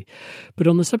correctly. But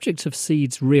on the subject of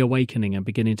seeds reawakening and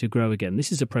beginning to grow again,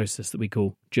 this is a process that we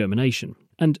call germination.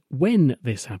 And when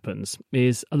this happens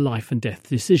is a life and death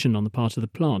decision on the part of the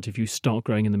plant. If you start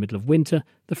growing in the middle of winter,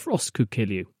 the frost could kill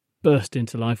you. Burst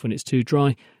into life when it's too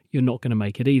dry, you're not going to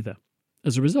make it either.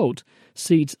 As a result,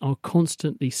 seeds are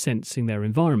constantly sensing their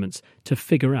environments to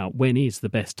figure out when is the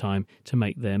best time to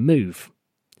make their move.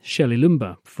 Shelley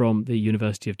Lumba from the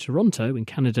University of Toronto in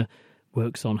Canada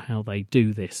works on how they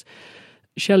do this.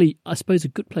 Shelley, I suppose a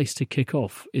good place to kick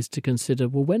off is to consider,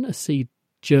 well, when a seed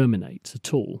germinates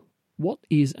at all, what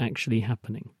is actually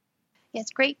happening?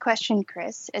 Yes, great question,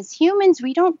 Chris. As humans,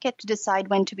 we don't get to decide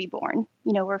when to be born.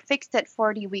 We're fixed at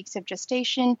 40 weeks of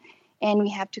gestation and we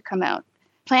have to come out.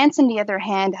 Plants, on the other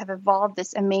hand, have evolved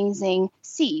this amazing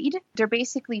seed. They're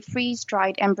basically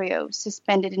freeze-dried embryos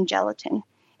suspended in gelatin.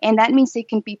 And that means they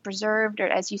can be preserved or,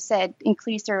 as you said,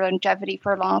 increase their longevity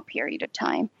for a long period of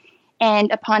time.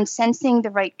 And upon sensing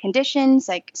the right conditions,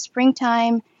 like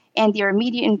springtime and their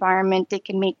immediate environment, they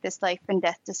can make this life and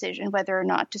death decision whether or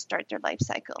not to start their life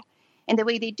cycle. And the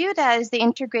way they do that is they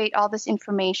integrate all this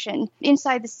information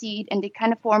inside the seed and they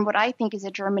kind of form what I think is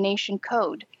a germination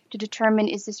code to determine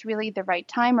is this really the right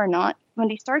time or not. When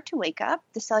they start to wake up,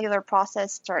 the cellular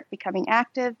process starts becoming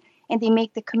active and they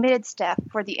make the committed step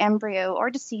for the embryo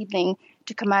or the seedling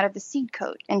to come out of the seed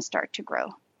coat and start to grow.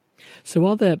 So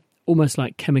are there almost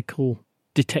like chemical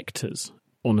detectors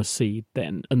on a seed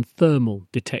then and thermal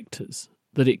detectors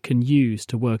that it can use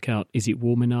to work out, is it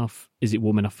warm enough? Is it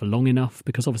warm enough for long enough?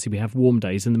 Because obviously we have warm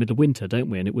days in the middle of winter, don't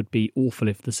we? And it would be awful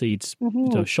if the seeds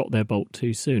shot their bolt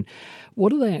too soon.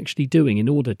 What are they actually doing in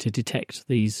order to detect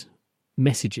these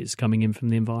messages coming in from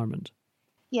the environment.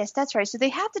 Yes, that's right. So they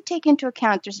have to take into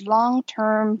account there's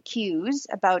long-term cues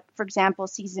about, for example,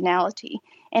 seasonality.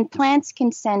 And plants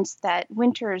can sense that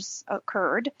winter's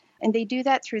occurred, and they do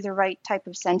that through the right type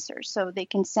of sensors. So they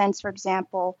can sense, for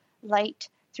example, light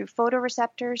through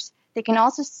photoreceptors. They can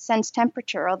also sense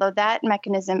temperature, although that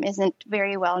mechanism isn't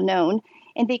very well known.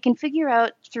 And they can figure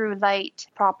out through light,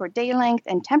 proper day length,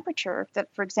 and temperature that,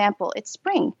 for example, it's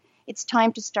spring. It's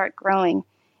time to start growing.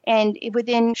 And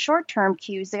within short-term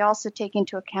cues, they also take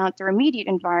into account their immediate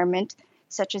environment,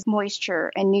 such as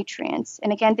moisture and nutrients.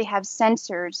 And again, they have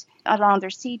sensors along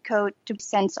their seed coat to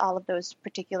sense all of those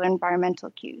particular environmental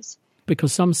cues.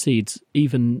 Because some seeds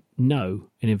even know,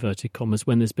 in inverted commas,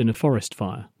 when there's been a forest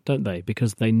fire, don't they?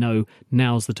 Because they know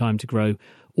now's the time to grow.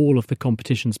 All of the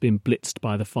competition's been blitzed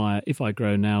by the fire. If I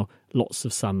grow now, lots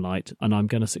of sunlight, and I'm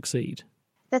going to succeed.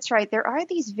 That's right. There are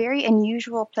these very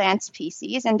unusual plant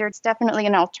species, and there's definitely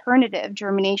an alternative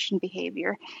germination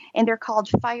behavior, and they're called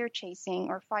fire chasing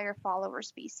or fire follower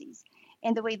species.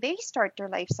 And the way they start their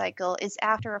life cycle is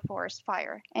after a forest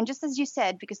fire. And just as you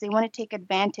said, because they want to take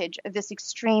advantage of this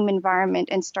extreme environment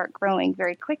and start growing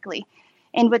very quickly.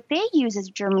 And what they use as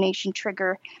a germination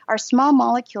trigger are small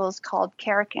molecules called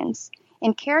characins.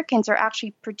 And characins are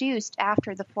actually produced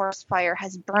after the forest fire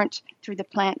has burnt through the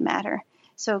plant matter.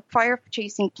 So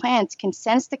fire-chasing plants can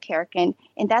sense the characin,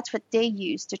 and that's what they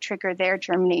use to trigger their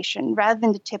germination, rather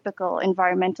than the typical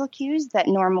environmental cues that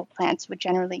normal plants would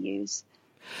generally use.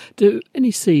 Do any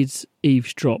seeds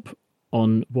eavesdrop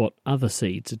on what other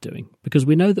seeds are doing? Because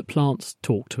we know that plants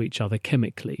talk to each other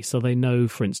chemically, so they know,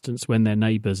 for instance, when their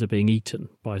neighbours are being eaten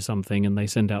by something and they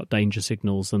send out danger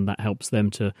signals, and that helps them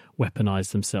to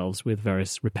weaponise themselves with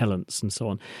various repellents and so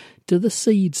on. Do the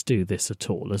seeds do this at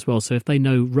all as well? So if they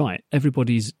know, right,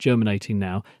 everybody's germinating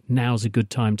now, now's a good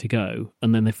time to go,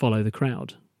 and then they follow the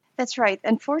crowd? That's right.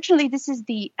 Unfortunately, this is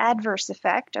the adverse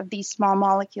effect of these small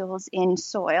molecules in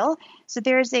soil. So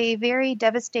there's a very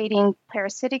devastating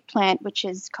parasitic plant which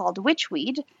is called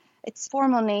witchweed. Its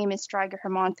formal name is Striga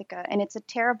hermonthica, and it's a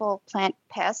terrible plant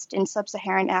pest in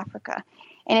sub-Saharan Africa.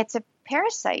 And it's a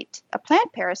parasite, a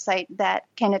plant parasite that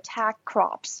can attack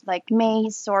crops like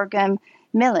maize, sorghum,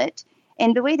 millet.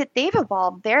 And the way that they've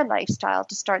evolved their lifestyle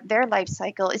to start their life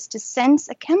cycle is to sense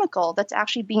a chemical that's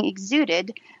actually being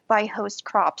exuded by host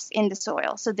crops in the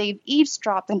soil. So they've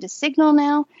eavesdropped on the signal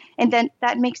now, and then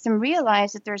that makes them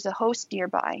realize that there's a host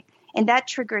nearby, and that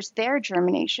triggers their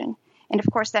germination. And of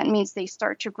course, that means they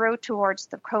start to grow towards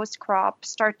the host crop,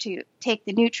 start to take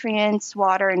the nutrients,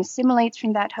 water, and assimilate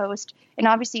from that host. And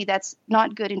obviously, that's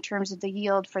not good in terms of the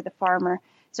yield for the farmer.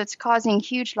 So it's causing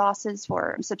huge losses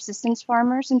for subsistence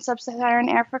farmers in sub-Saharan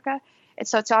Africa. And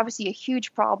so it's obviously a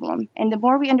huge problem. And the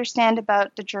more we understand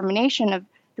about the germination of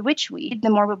the witchweed, the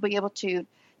more we'll be able to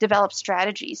develop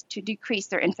strategies to decrease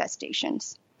their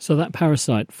infestations. So that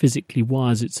parasite physically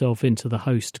wires itself into the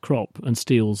host crop and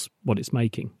steals what it's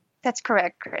making. That's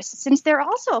correct, Chris. Since they're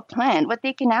also a plant, what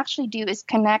they can actually do is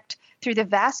connect through the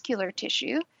vascular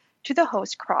tissue to the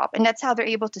host crop, and that's how they're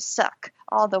able to suck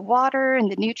all the water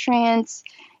and the nutrients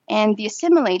and the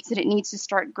assimilates that it needs to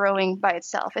start growing by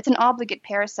itself. It's an obligate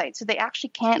parasite, so they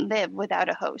actually can't live without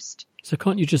a host. So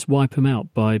can't you just wipe them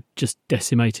out by just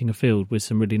decimating a field with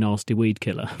some really nasty weed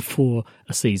killer for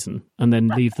a season and then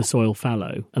leave the soil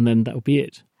fallow, and then that'll be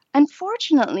it?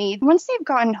 Unfortunately, once they've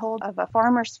gotten hold of a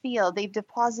farmer's field, they've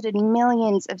deposited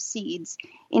millions of seeds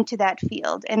into that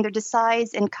field, and they're the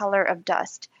size and color of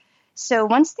dust. So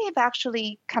once they've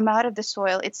actually come out of the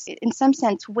soil, it's in some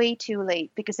sense way too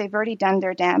late because they've already done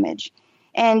their damage.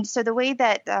 And so the way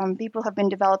that people have been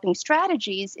developing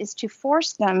strategies is to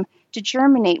force them to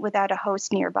germinate without a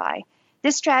host nearby.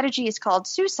 This strategy is called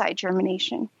suicide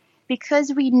germination.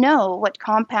 Because we know what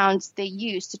compounds they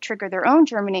use to trigger their own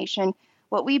germination,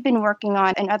 what we've been working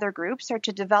on in other groups are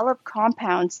to develop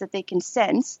compounds that they can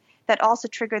sense that also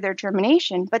trigger their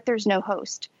germination, but there's no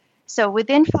host. So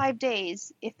within 5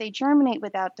 days, if they germinate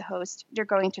without the host, they're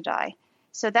going to die.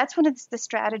 So that's one of the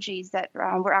strategies that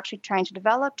we're actually trying to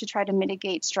develop to try to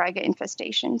mitigate Striga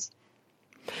infestations.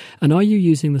 And are you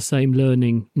using the same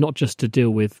learning not just to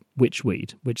deal with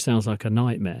witchweed, which sounds like a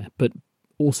nightmare, but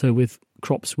also with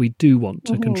crops we do want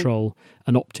to control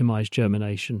and optimize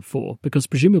germination for? Because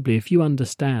presumably if you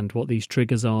understand what these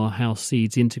triggers are, how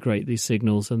seeds integrate these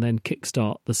signals and then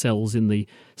kickstart the cells in the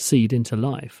seed into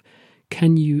life,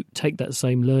 can you take that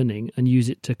same learning and use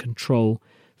it to control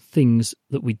things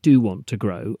that we do want to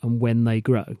grow and when they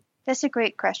grow? That's a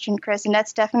great question, Chris, and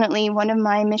that's definitely one of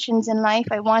my missions in life.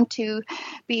 I want to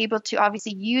be able to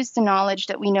obviously use the knowledge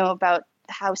that we know about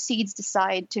how seeds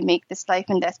decide to make this life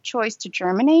and death choice to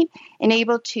germinate and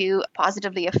able to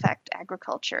positively affect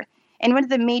agriculture. And one of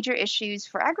the major issues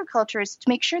for agriculture is to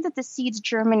make sure that the seeds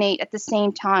germinate at the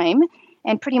same time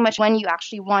and pretty much when you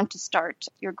actually want to start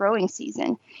your growing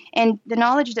season. And the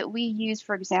knowledge that we use,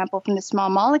 for example, from the small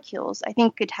molecules, I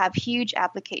think could have huge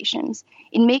applications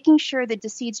in making sure that the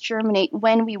seeds germinate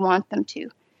when we want them to.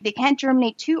 They can't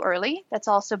germinate too early. That's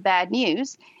also bad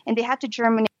news. And they have to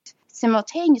germinate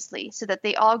simultaneously so that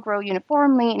they all grow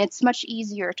uniformly, and it's much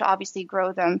easier to obviously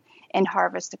grow them and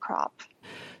harvest the crop.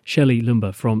 Shelley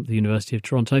Lumber from the University of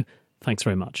Toronto, thanks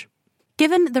very much.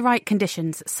 Given the right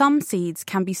conditions, some seeds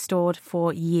can be stored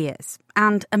for years,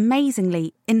 and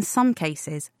amazingly, in some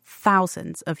cases,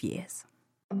 thousands of years.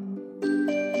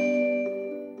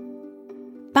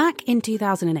 Back in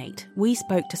 2008, we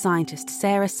spoke to scientist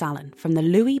Sarah Salon from the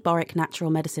Louis Borick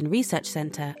Natural Medicine Research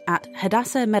Centre at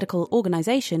Hadassah Medical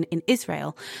Organization in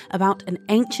Israel about an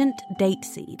ancient date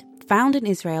seed found in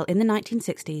Israel in the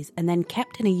 1960s and then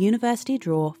kept in a university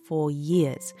drawer for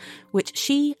years, which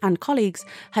she and colleagues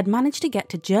had managed to get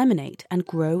to germinate and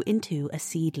grow into a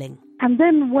seedling. And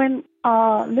then when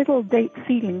our little date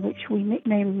seedling, which we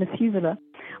nicknamed Methuselah,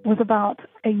 was about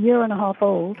a year and a half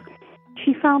old,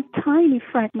 she found tiny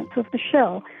fragments of the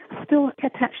shell still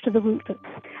attached to the rootlets,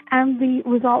 and the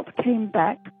result came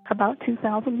back about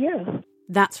 2,000 years.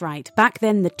 That's right. Back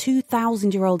then, the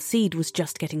 2,000-year-old seed was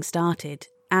just getting started.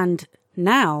 And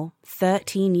now,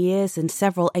 13 years and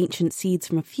several ancient seeds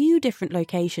from a few different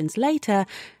locations later,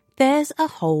 there's a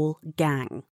whole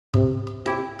gang.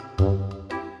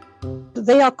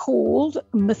 They are called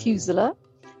Methuselah,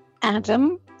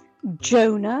 Adam,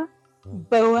 Jonah,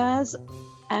 Boaz,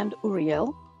 and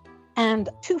Uriel, and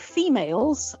two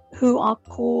females who are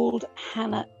called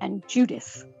Hannah and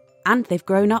Judith. And they've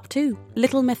grown up too.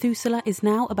 Little Methuselah is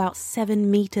now about 7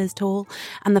 metres tall,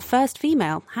 and the first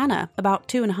female, Hannah, about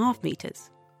 2.5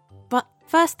 metres. But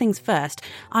first things first,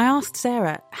 I asked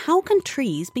Sarah, how can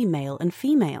trees be male and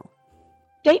female?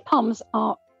 Date palms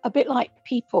are a bit like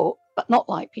people, but not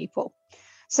like people.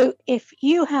 So if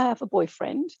you have a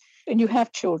boyfriend and you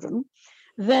have children,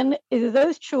 then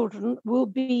those children will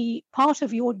be part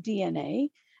of your DNA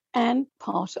and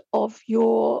part of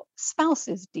your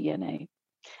spouse's DNA.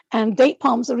 And date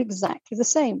palms are exactly the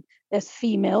same. There's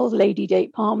female lady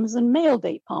date palms and male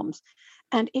date palms.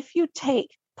 And if you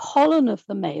take pollen of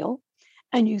the male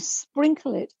and you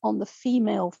sprinkle it on the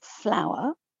female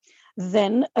flower,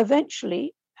 then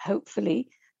eventually, hopefully,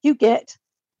 you get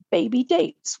baby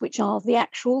dates, which are the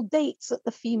actual dates that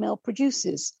the female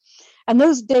produces. And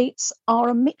those dates are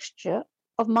a mixture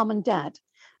of mum and dad.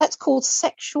 That's called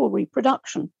sexual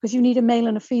reproduction because you need a male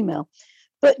and a female.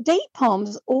 But date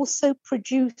palms also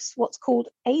produce what's called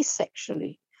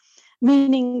asexually,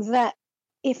 meaning that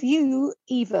if you,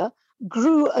 Eva,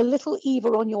 grew a little Eva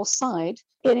on your side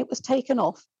and it was taken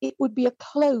off, it would be a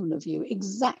clone of you,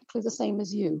 exactly the same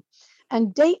as you.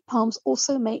 And date palms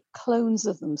also make clones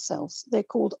of themselves. They're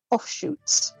called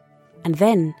offshoots. And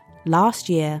then, last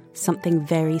year, something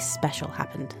very special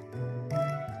happened.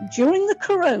 During the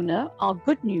corona, our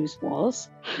good news was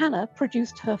Hannah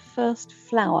produced her first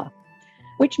flower,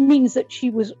 which means that she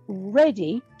was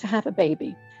ready to have a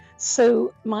baby.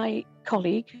 So my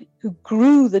colleague who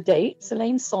grew the dates,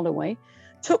 Elaine Soloway,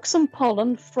 took some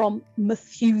pollen from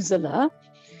Methuselah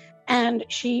and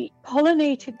she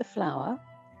pollinated the flower.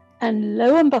 And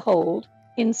lo and behold,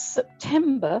 in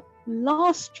September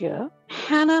last year,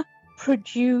 Hannah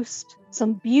produced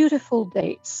some beautiful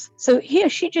dates. So here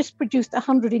she just produced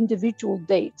 100 individual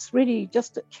dates, really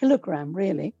just a kilogram,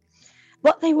 really.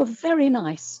 But they were very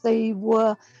nice. They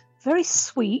were very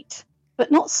sweet,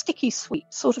 but not sticky sweet,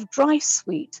 sort of dry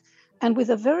sweet, and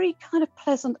with a very kind of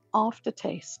pleasant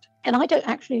aftertaste. And I don't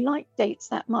actually like dates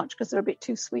that much because they're a bit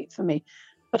too sweet for me.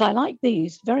 But I like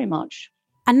these very much.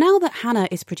 And now that Hannah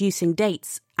is producing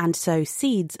dates, and so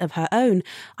seeds of her own,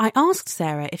 I asked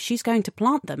Sarah if she's going to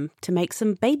plant them to make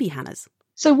some baby Hannahs.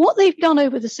 So what they've done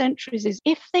over the centuries is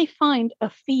if they find a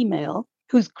female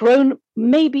who's grown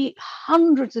maybe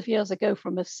hundreds of years ago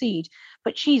from a seed,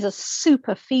 but she's a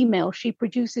super female, she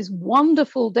produces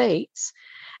wonderful dates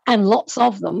and lots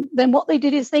of them, then what they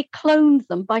did is they cloned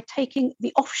them by taking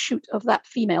the offshoot of that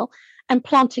female and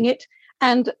planting it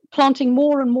and planting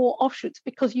more and more offshoots,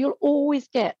 because you'll always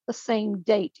get the same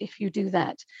date if you do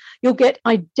that. You'll get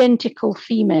identical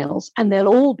females and they'll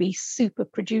all be super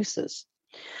producers.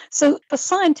 So for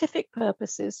scientific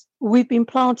purposes, we've been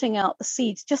planting out the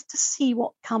seeds just to see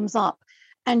what comes up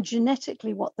and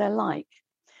genetically what they're like.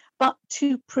 But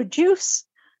to produce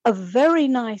a very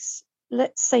nice,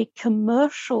 let's say,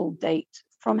 commercial date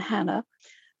from Hannah,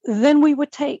 then we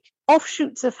would take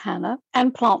offshoots of Hannah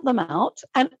and plant them out.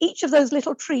 And each of those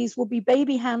little trees will be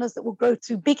baby Hannahs that will grow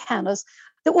to big Hannahs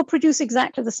that will produce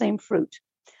exactly the same fruit.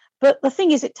 But the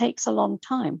thing is, it takes a long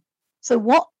time. So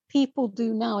what people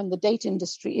do now in the date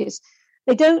industry is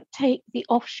they don't take the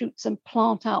offshoots and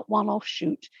plant out one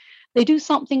offshoot. They do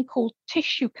something called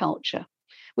tissue culture,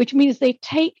 which means they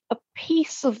take a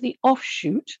piece of the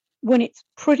offshoot when it's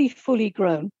pretty fully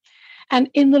grown. And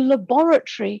in the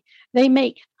laboratory, they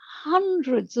make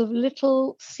hundreds of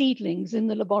little seedlings in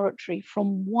the laboratory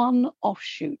from one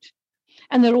offshoot.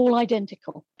 And they're all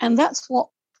identical. And that's what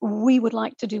we would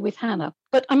like to do with Hannah.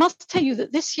 But I must tell you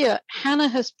that this year, Hannah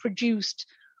has produced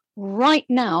right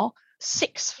now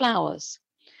 6 flowers.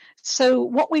 So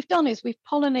what we've done is we've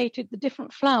pollinated the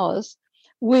different flowers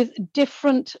with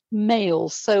different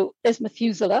males. So there's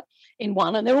Methuselah in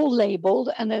one, and they're all labeled.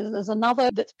 And there's another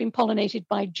that's been pollinated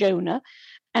by Jonah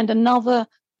and another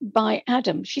by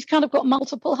Adam. She's kind of got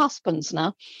multiple husbands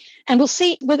now. And we'll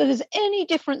see whether there's any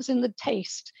difference in the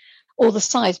taste or the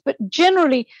size. But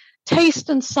generally, taste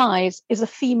and size is a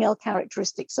female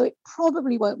characteristic, so it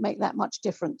probably won't make that much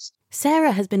difference.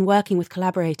 Sarah has been working with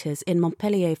collaborators in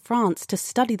Montpellier, France, to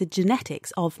study the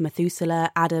genetics of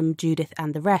Methuselah, Adam, Judith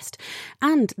and the rest,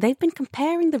 and they've been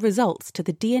comparing the results to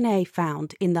the DNA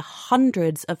found in the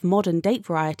hundreds of modern date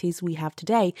varieties we have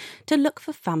today to look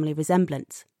for family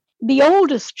resemblance. The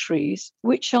oldest trees,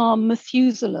 which are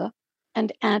Methuselah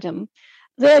and Adam,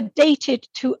 they're dated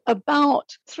to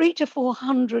about 300 to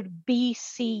 400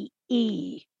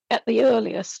 BCE at the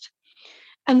earliest,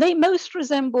 and they most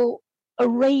resemble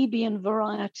Arabian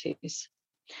varieties,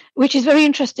 which is very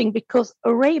interesting because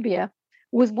Arabia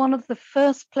was one of the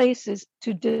first places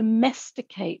to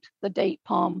domesticate the date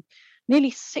palm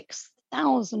nearly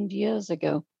 6,000 years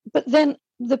ago. But then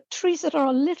the trees that are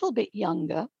a little bit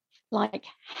younger, like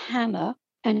Hannah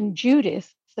and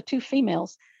Judith, the 2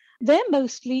 females, they're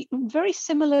mostly very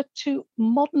similar to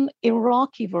modern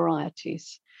Iraqi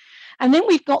varieties. And then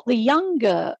we've got the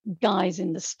younger guys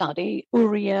in the study,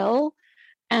 Uriel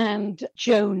and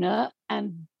Jonah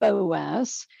and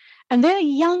Boaz. And they're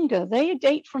younger. They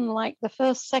date from like the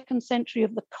 1st, 2nd century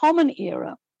of the Common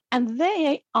Era. And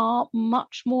they are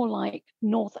much more like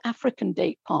North African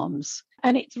date palms.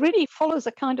 And it really follows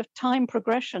a kind of time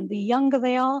progression. The younger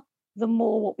they are, the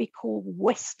more what we call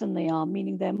Western they are,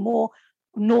 meaning they're more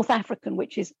North African,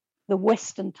 which is the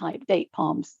Western type date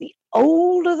palms. The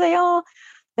older they are,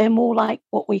 they're more like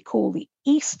what we call the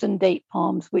Eastern date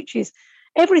palms, which is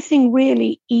everything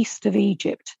really east of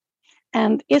Egypt.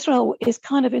 And Israel is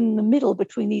kind of in the middle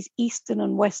between these Eastern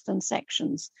and Western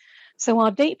sections. So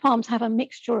our date palms have a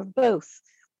mixture of both,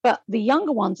 but the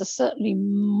younger ones are certainly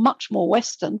much more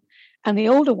Western, and the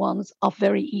older ones are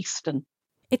very Eastern.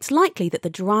 It's likely that the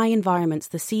dry environments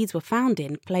the seeds were found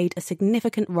in played a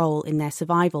significant role in their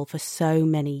survival for so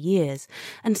many years.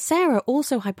 And Sarah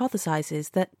also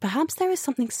hypothesizes that perhaps there is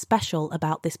something special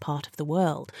about this part of the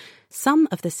world. Some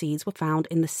of the seeds were found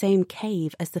in the same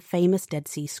cave as the famous Dead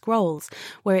Sea Scrolls,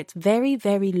 where it's very,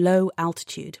 very low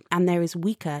altitude and there is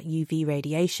weaker UV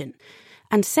radiation.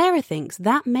 And Sarah thinks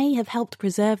that may have helped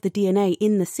preserve the DNA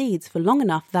in the seeds for long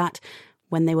enough that,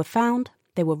 when they were found,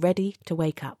 they were ready to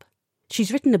wake up.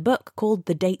 She's written a book called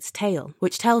The Date's Tale,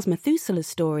 which tells Methuselah's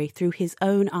story through his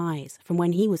own eyes from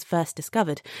when he was first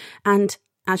discovered. And,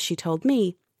 as she told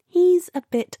me, he's a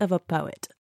bit of a poet.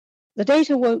 The date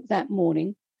awoke that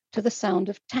morning to the sound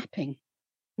of tapping,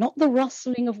 not the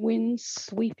rustling of winds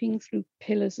sweeping through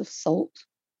pillars of salt,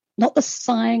 not the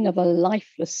sighing of a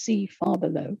lifeless sea far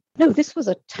below. No, this was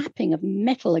a tapping of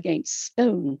metal against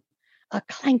stone, a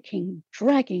clanking,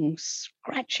 dragging,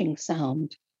 scratching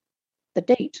sound. The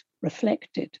date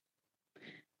reflected.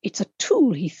 It's a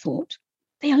tool, he thought.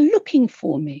 They are looking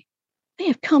for me. They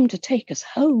have come to take us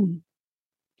home.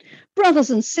 Brothers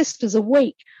and sisters,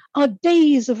 awake. Our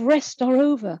days of rest are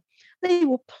over. They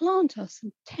will plant us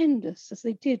and tend us as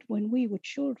they did when we were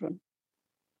children.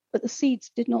 But the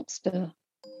seeds did not stir.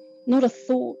 Not a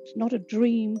thought, not a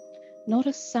dream, not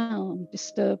a sound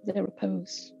disturbed their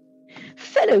repose.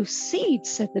 Fellow seeds,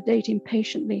 said the date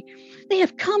impatiently, they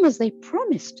have come as they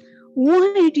promised.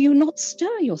 Why do you not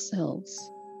stir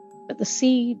yourselves? But the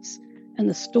seeds and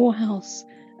the storehouse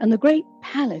and the great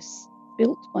palace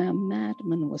built by a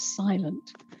madman was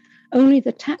silent. Only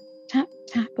the tap, tap,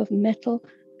 tap of metal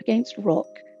against rock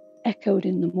echoed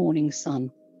in the morning sun.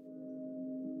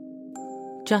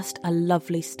 Just a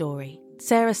lovely story.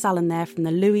 Sarah Sallin there from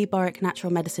the Louis Borwick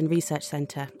Natural Medicine Research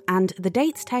Centre. And The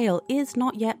Date's Tale is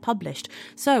not yet published.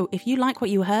 So if you like what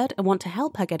you heard and want to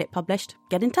help her get it published,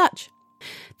 get in touch.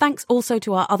 Thanks also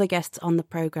to our other guests on the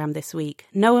programme this week,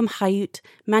 Noam Hayut,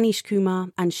 Manish Kumar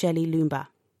and Shelley Loomba.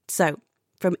 So,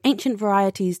 From ancient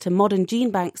varieties to modern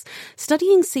gene banks,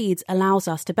 studying seeds allows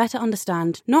us to better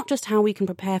understand not just how we can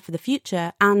prepare for the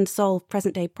future and solve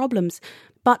present-day problems,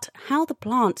 but how the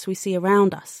plants we see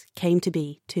around us came to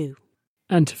be too.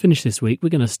 And to finish this week, we're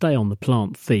going to stay on the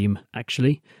plant theme,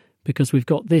 actually, because we've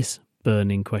got this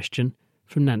burning question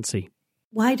from Nancy.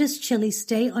 Why does chili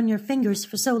stay on your fingers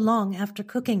for so long after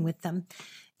cooking with them?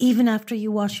 Even after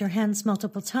you wash your hands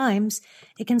multiple times,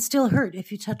 it can still hurt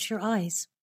if you touch your eyes.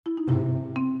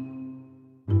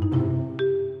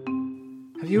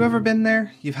 Have you ever been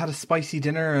there? You've had a spicy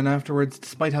dinner and afterwards,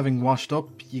 despite having washed up,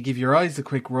 you give your eyes a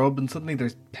quick rub and suddenly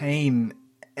there's pain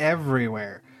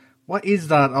everywhere. What is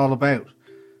that all about?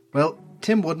 Well,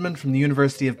 Tim Woodman from the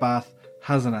University of Bath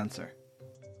has an answer.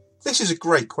 This is a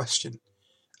great question.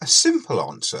 A simple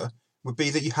answer would be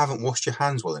that you haven't washed your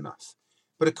hands well enough.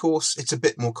 But of course, it's a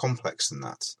bit more complex than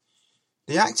that.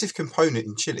 The active component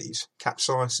in chilies,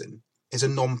 capsaicin, is a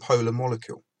non-polar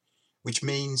molecule, which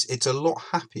means it's a lot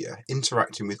happier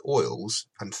interacting with oils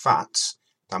and fats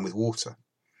than with water.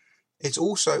 It's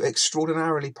also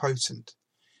extraordinarily potent,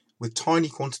 with tiny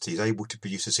quantities able to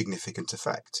produce a significant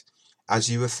effect,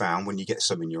 as you have found when you get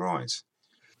some in your eyes.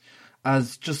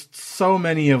 As just so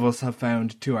many of us have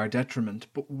found to our detriment,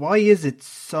 but why is it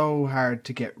so hard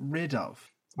to get rid of?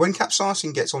 When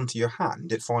capsaicin gets onto your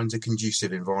hand, it finds a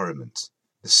conducive environment.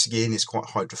 The skin is quite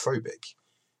hydrophobic,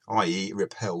 i.e. it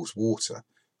repels water,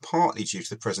 partly due to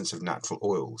the presence of natural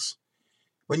oils.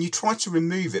 When you try to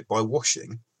remove it by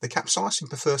washing, the capsaicin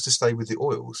prefers to stay with the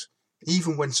oils,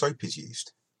 even when soap is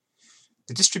used.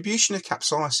 The distribution of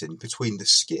capsaicin between the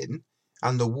skin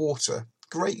and the water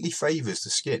greatly favours the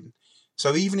skin,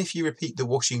 so even if you repeat the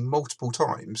washing multiple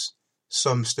times,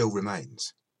 some still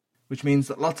remains. Which means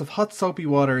that lots of hot soapy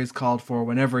water is called for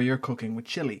whenever you're cooking with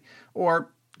chili,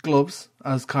 or gloves,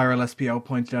 as Chiral SPO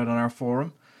pointed out on our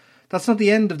forum. That's not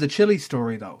the end of the chili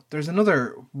story though. There's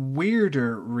another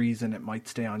weirder reason it might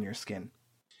stay on your skin.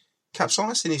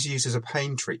 Capsaicin is used as a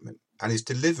pain treatment and is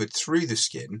delivered through the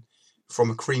skin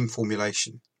from a cream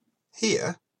formulation.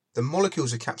 Here, the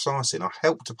molecules of capsaicin are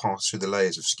helped to pass through the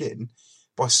layers of skin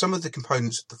by some of the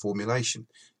components of the formulation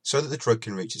so that the drug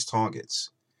can reach its targets.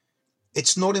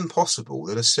 It's not impossible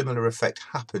that a similar effect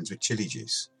happens with chili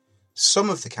juice. Some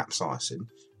of the capsaicin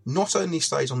not only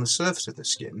stays on the surface of the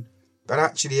skin, but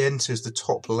actually enters the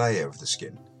top layer of the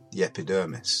skin, the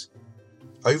epidermis.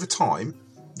 Over time,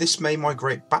 this may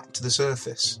migrate back to the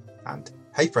surface, and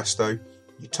hey presto,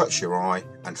 you touch your eye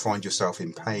and find yourself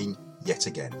in pain yet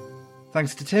again.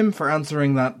 Thanks to Tim for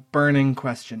answering that burning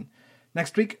question.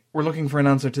 Next week, we're looking for an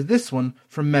answer to this one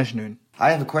from Mejnoon.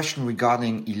 I have a question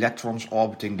regarding electrons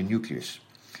orbiting the nucleus.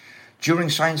 During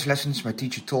science lessons, my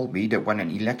teacher told me that when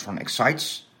an electron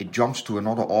excites, it jumps to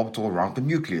another orbital around the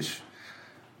nucleus.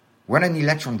 When an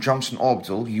electron jumps an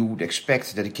orbital, you would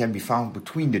expect that it can be found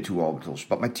between the two orbitals,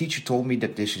 but my teacher told me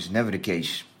that this is never the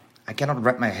case. I cannot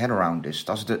wrap my head around this.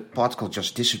 Does the particle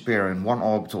just disappear in one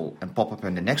orbital and pop up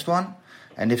in the next one?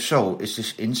 And if so, is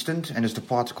this instant, and is the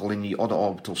particle in the other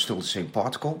orbital still the same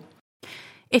particle?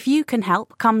 If you can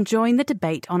help, come join the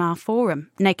debate on our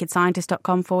forum,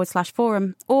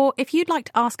 nakedscientist.com/forum. Or if you'd like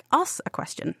to ask us a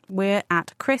question, we're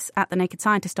at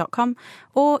chris@thenakedscientist.com,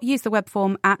 or use the web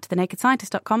form at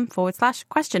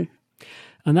thenakedscientist.com/question.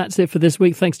 And that's it for this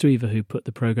week. Thanks to Eva who put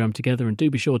the programme together, and do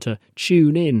be sure to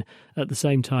tune in at the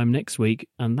same time next week.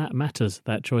 And that matters,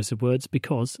 that choice of words,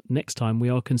 because next time we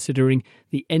are considering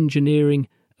the engineering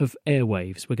of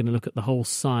airwaves. We're going to look at the whole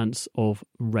science of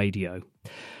radio.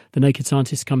 The Naked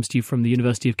Scientist comes to you from the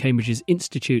University of Cambridge's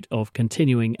Institute of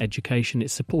Continuing Education.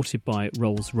 It's supported by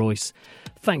Rolls-Royce.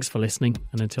 Thanks for listening,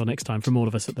 and until next time, from all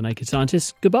of us at The Naked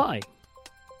Scientist, goodbye.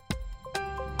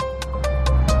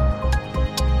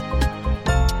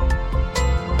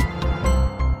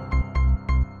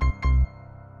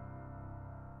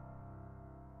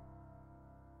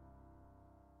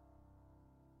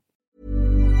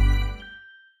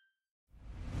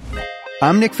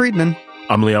 I'm Nick Friedman.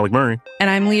 I'm Lee Alec Murray. And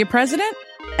I'm Leah President.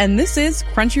 And this is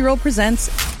Crunchyroll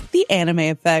Presents The Anime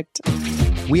Effect.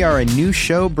 We are a new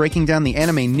show breaking down the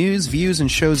anime news, views, and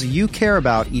shows you care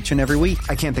about each and every week.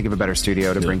 I can't think of a better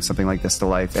studio to bring something like this to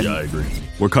life. And I agree.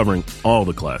 We're covering all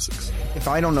the classics. If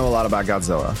I don't know a lot about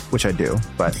Godzilla, which I do,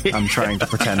 but I'm trying to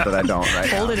pretend that I don't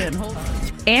right Hold now. it in, hold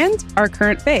it. And our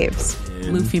current faves.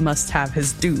 Luffy must have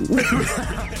his due.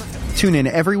 Tune in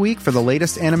every week for the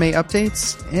latest anime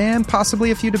updates and possibly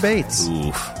a few debates.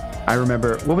 Oof. I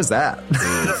remember, what was that?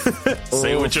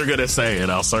 Say what you're going to say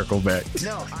and I'll circle back.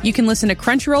 You can listen to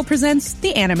Crunchyroll Presents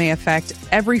The Anime Effect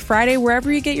every Friday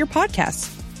wherever you get your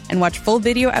podcasts, and watch full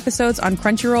video episodes on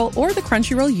Crunchyroll or the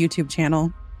Crunchyroll YouTube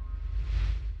channel.